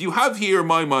it, because you have here, in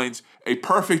my mind, a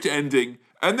perfect ending.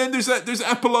 And then there's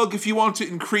epilogue if you want it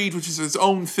in Creed, which is its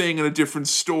own thing and a different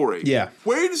story. Yeah.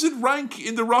 Where does it rank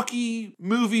in the Rocky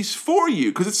movies for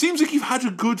you? Because it seems like you've had a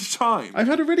good time. I've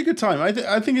had a really good time. I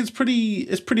think it's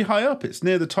pretty high up. It's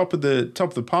near the top of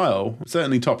the pile.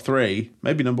 Certainly top 3,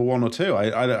 maybe number 1 or 2.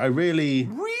 I really.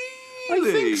 I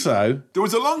think so. There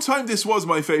was a long time this was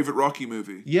my favourite Rocky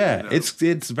movie. Yeah, it's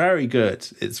very good.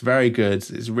 It's very good.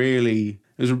 It's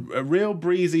a real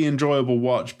breezy, enjoyable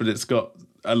watch, but it's got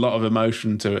a lot of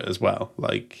emotion to it as well.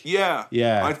 Yeah.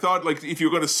 I thought if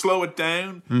you're going to slow it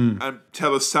down and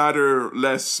tell a sadder,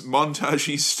 less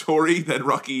montagey story than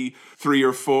Rocky 3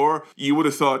 or 4, you would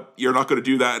have thought you're not going to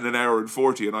do that in an hour and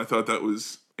 40, and I thought that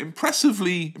was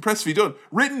impressively done.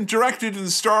 Written, directed,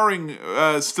 and starring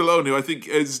Stallone, who I think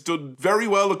has done very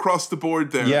well across the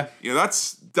board there. Yeah.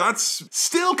 That's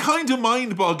still kind of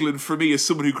mind-boggling for me as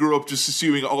someone who grew up just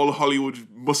assuming all Hollywood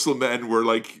muscle men were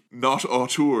not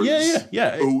auteurs.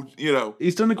 Yeah.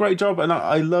 He's done a great job, and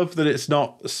I love that it's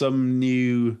not some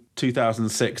new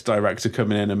 2006 director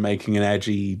coming in and making an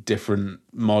edgy, different,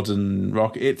 modern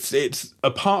rock. It's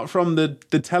apart from the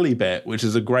telly bit, which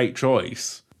is a great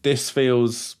choice. This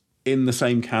feels in the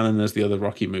same canon as the other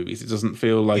Rocky movies. It doesn't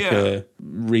feel like a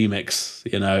remix,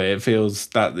 It feels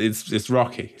that it's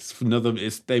Rocky.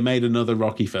 They made another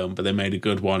Rocky film, but they made a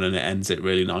good one, and it ends it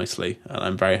really nicely. And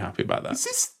I'm very happy about that. Is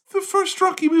this the first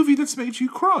Rocky movie that's made you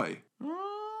cry?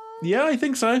 Yeah, I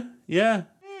think so. Yeah.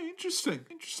 Interesting.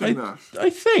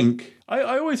 I think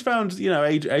I always found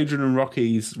Adrian and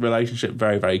Rocky's relationship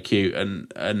very, very cute,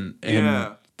 and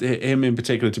him in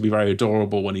particular to be very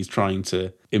adorable when he's trying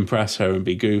to impress her and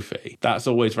be goofy. That's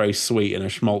always very sweet in a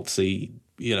schmaltzy,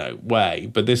 way.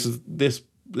 But this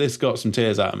got some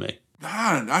tears out of me.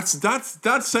 Man, that's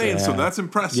saying something. That's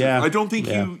impressive. Yeah. I don't think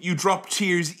you drop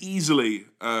tears easily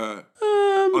on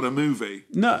a movie.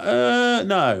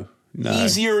 No.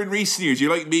 Easier in recent years.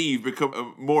 You're like me. You've become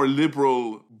a more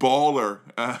liberal baller.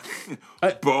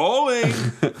 Balling.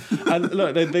 And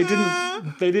look,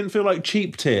 they didn't feel like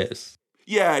cheap tears.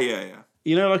 Yeah.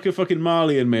 You know, like a fucking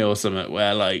Marley and Me or something,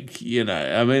 where, like, you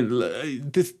know, I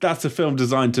mean, that's a film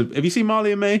designed to... Have you seen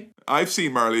Marley and Me? I've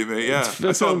seen Marley and Me, yeah.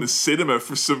 I saw it in the cinema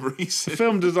for some reason. A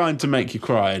film designed to make you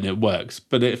cry, and it works,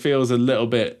 but it feels a little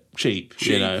bit cheap.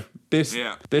 You know? These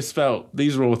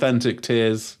are authentic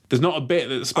tears. There's not a bit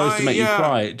that's supposed to make you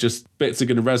cry. Just bits are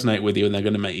going to resonate with you and they're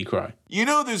going to make you cry. You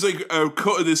know, there's like a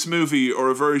cut of this movie or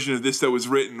a version of this that was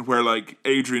written where like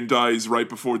Adrian dies right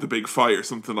before the big fight or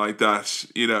something like that,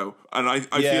 you know. And I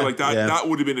feel like that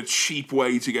would have been a cheap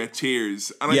way to get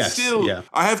tears. And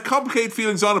I have complicated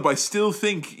feelings on it, but I still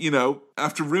think, you know,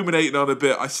 after ruminating on it a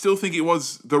bit, I still think it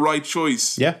was the right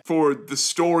choice for the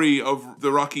story of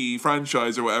the Rocky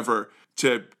franchise or whatever,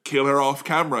 to kill her off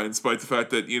camera, in spite of the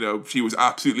fact that, you know, she was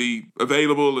absolutely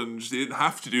available and she didn't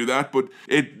have to do that. But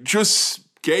it just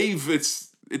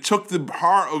it took the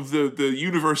heart of the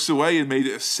universe away and made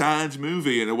it a sad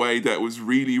movie in a way that was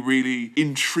really, really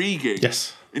intriguing.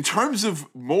 Yes. In terms of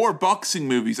more boxing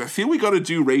movies, I feel we got to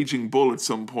do Raging Bull at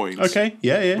some point. Okay,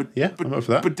 yeah, I'm up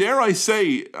for that. But dare I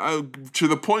say, to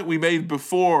the point we made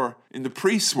before in the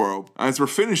pre-swirl, as we're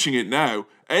finishing it now,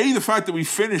 the fact that we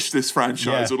finished this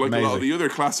franchise, like a lot of the other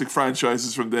classic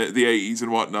franchises from the 80s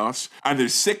and whatnot, and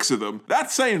there's 6 of them,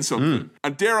 that's saying something.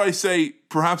 And dare I say,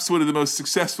 perhaps one of the most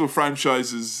successful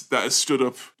franchises that has stood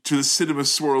up to the cinema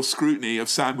swirl scrutiny of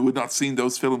Sam who had not seen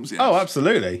those films yet. Oh,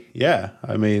 absolutely. Yeah.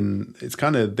 I mean, it's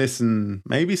kind of this and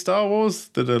maybe Star Wars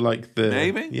that are like the...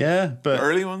 Maybe? Yeah, but... The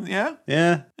early ones, yeah?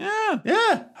 Yeah.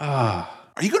 Are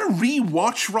you going to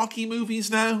re-watch Rocky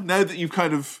movies now that you've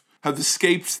kind of have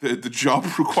escaped the job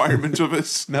requirement of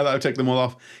it? Now that I've taken them all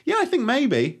off. Yeah, I think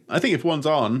maybe. I think if one's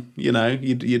on, you know,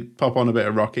 you'd pop on a bit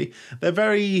of Rocky. They're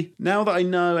very... Now that I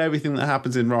know everything that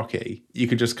happens in Rocky, you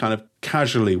could just kind of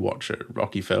casually watch a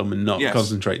Rocky film and not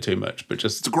concentrate too much, but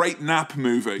just... It's a great nap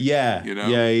movie. Yeah, you know?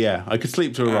 Yeah. I could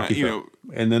sleep to a Rocky film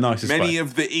in the nicest way. Many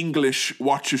of the English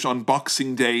watch it on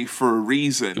Boxing Day for a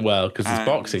reason. Well, because there's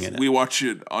boxing in it. We watch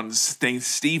it on St.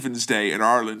 Stephen's Day in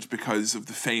Ireland because of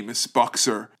the famous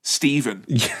boxer Stephen.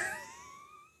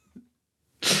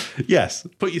 Yes,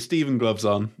 put your Stephen gloves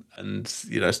on and,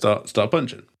 you know, start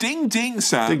punching. Ding ding,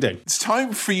 Sam. Ding ding. It's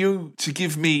time for you to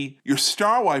give me your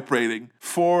star wipe rating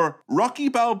for Rocky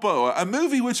Balboa, a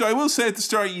movie which I will say at the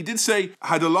start, you did say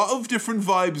had a lot of different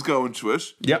vibes going to it.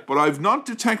 Yep. But I've not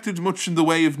detected much in the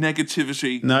way of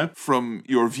negativity from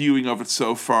your viewing of it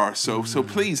so far. So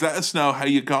please let us know how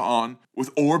you got on with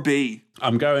OR-B.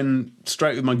 I'm going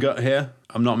straight with my gut here.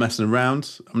 I'm not messing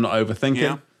around. I'm not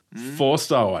overthinking. 4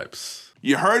 star wipes.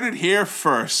 You heard it here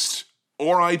first.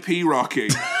 R.I.P. Rocky.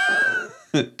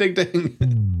 Ding ding.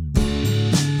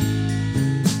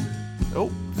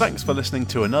 Oh, thanks for listening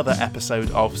to another episode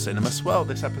of Cinema Swirl.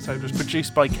 This episode was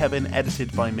produced by Kevin,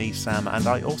 edited by me, Sam, and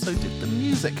I also did the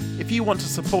music. If you want to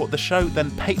support the show,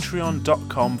 then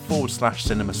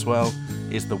patreon.com/Cinema Swirl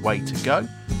is the way to go.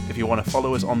 If you want to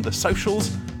follow us on the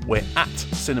socials, we're at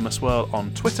Cinema Swirl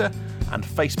on Twitter and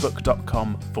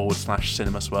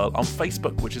facebook.com/Cinema Swirl on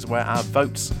Facebook, which is where our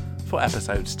votes for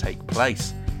episodes take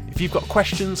place. If you've got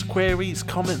questions, queries,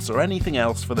 comments, or anything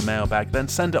else for the mailbag, then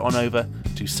send it on over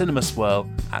to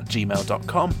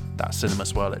cinemaswirl@gmail.com. That's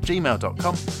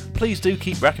cinemaswirl@gmail.com. Please do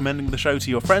keep recommending the show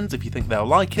to your friends if you think they'll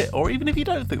like it, or even if you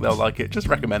don't think they'll like it, just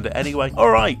recommend it anyway. All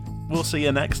right, we'll see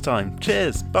you next time.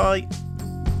 Cheers, bye.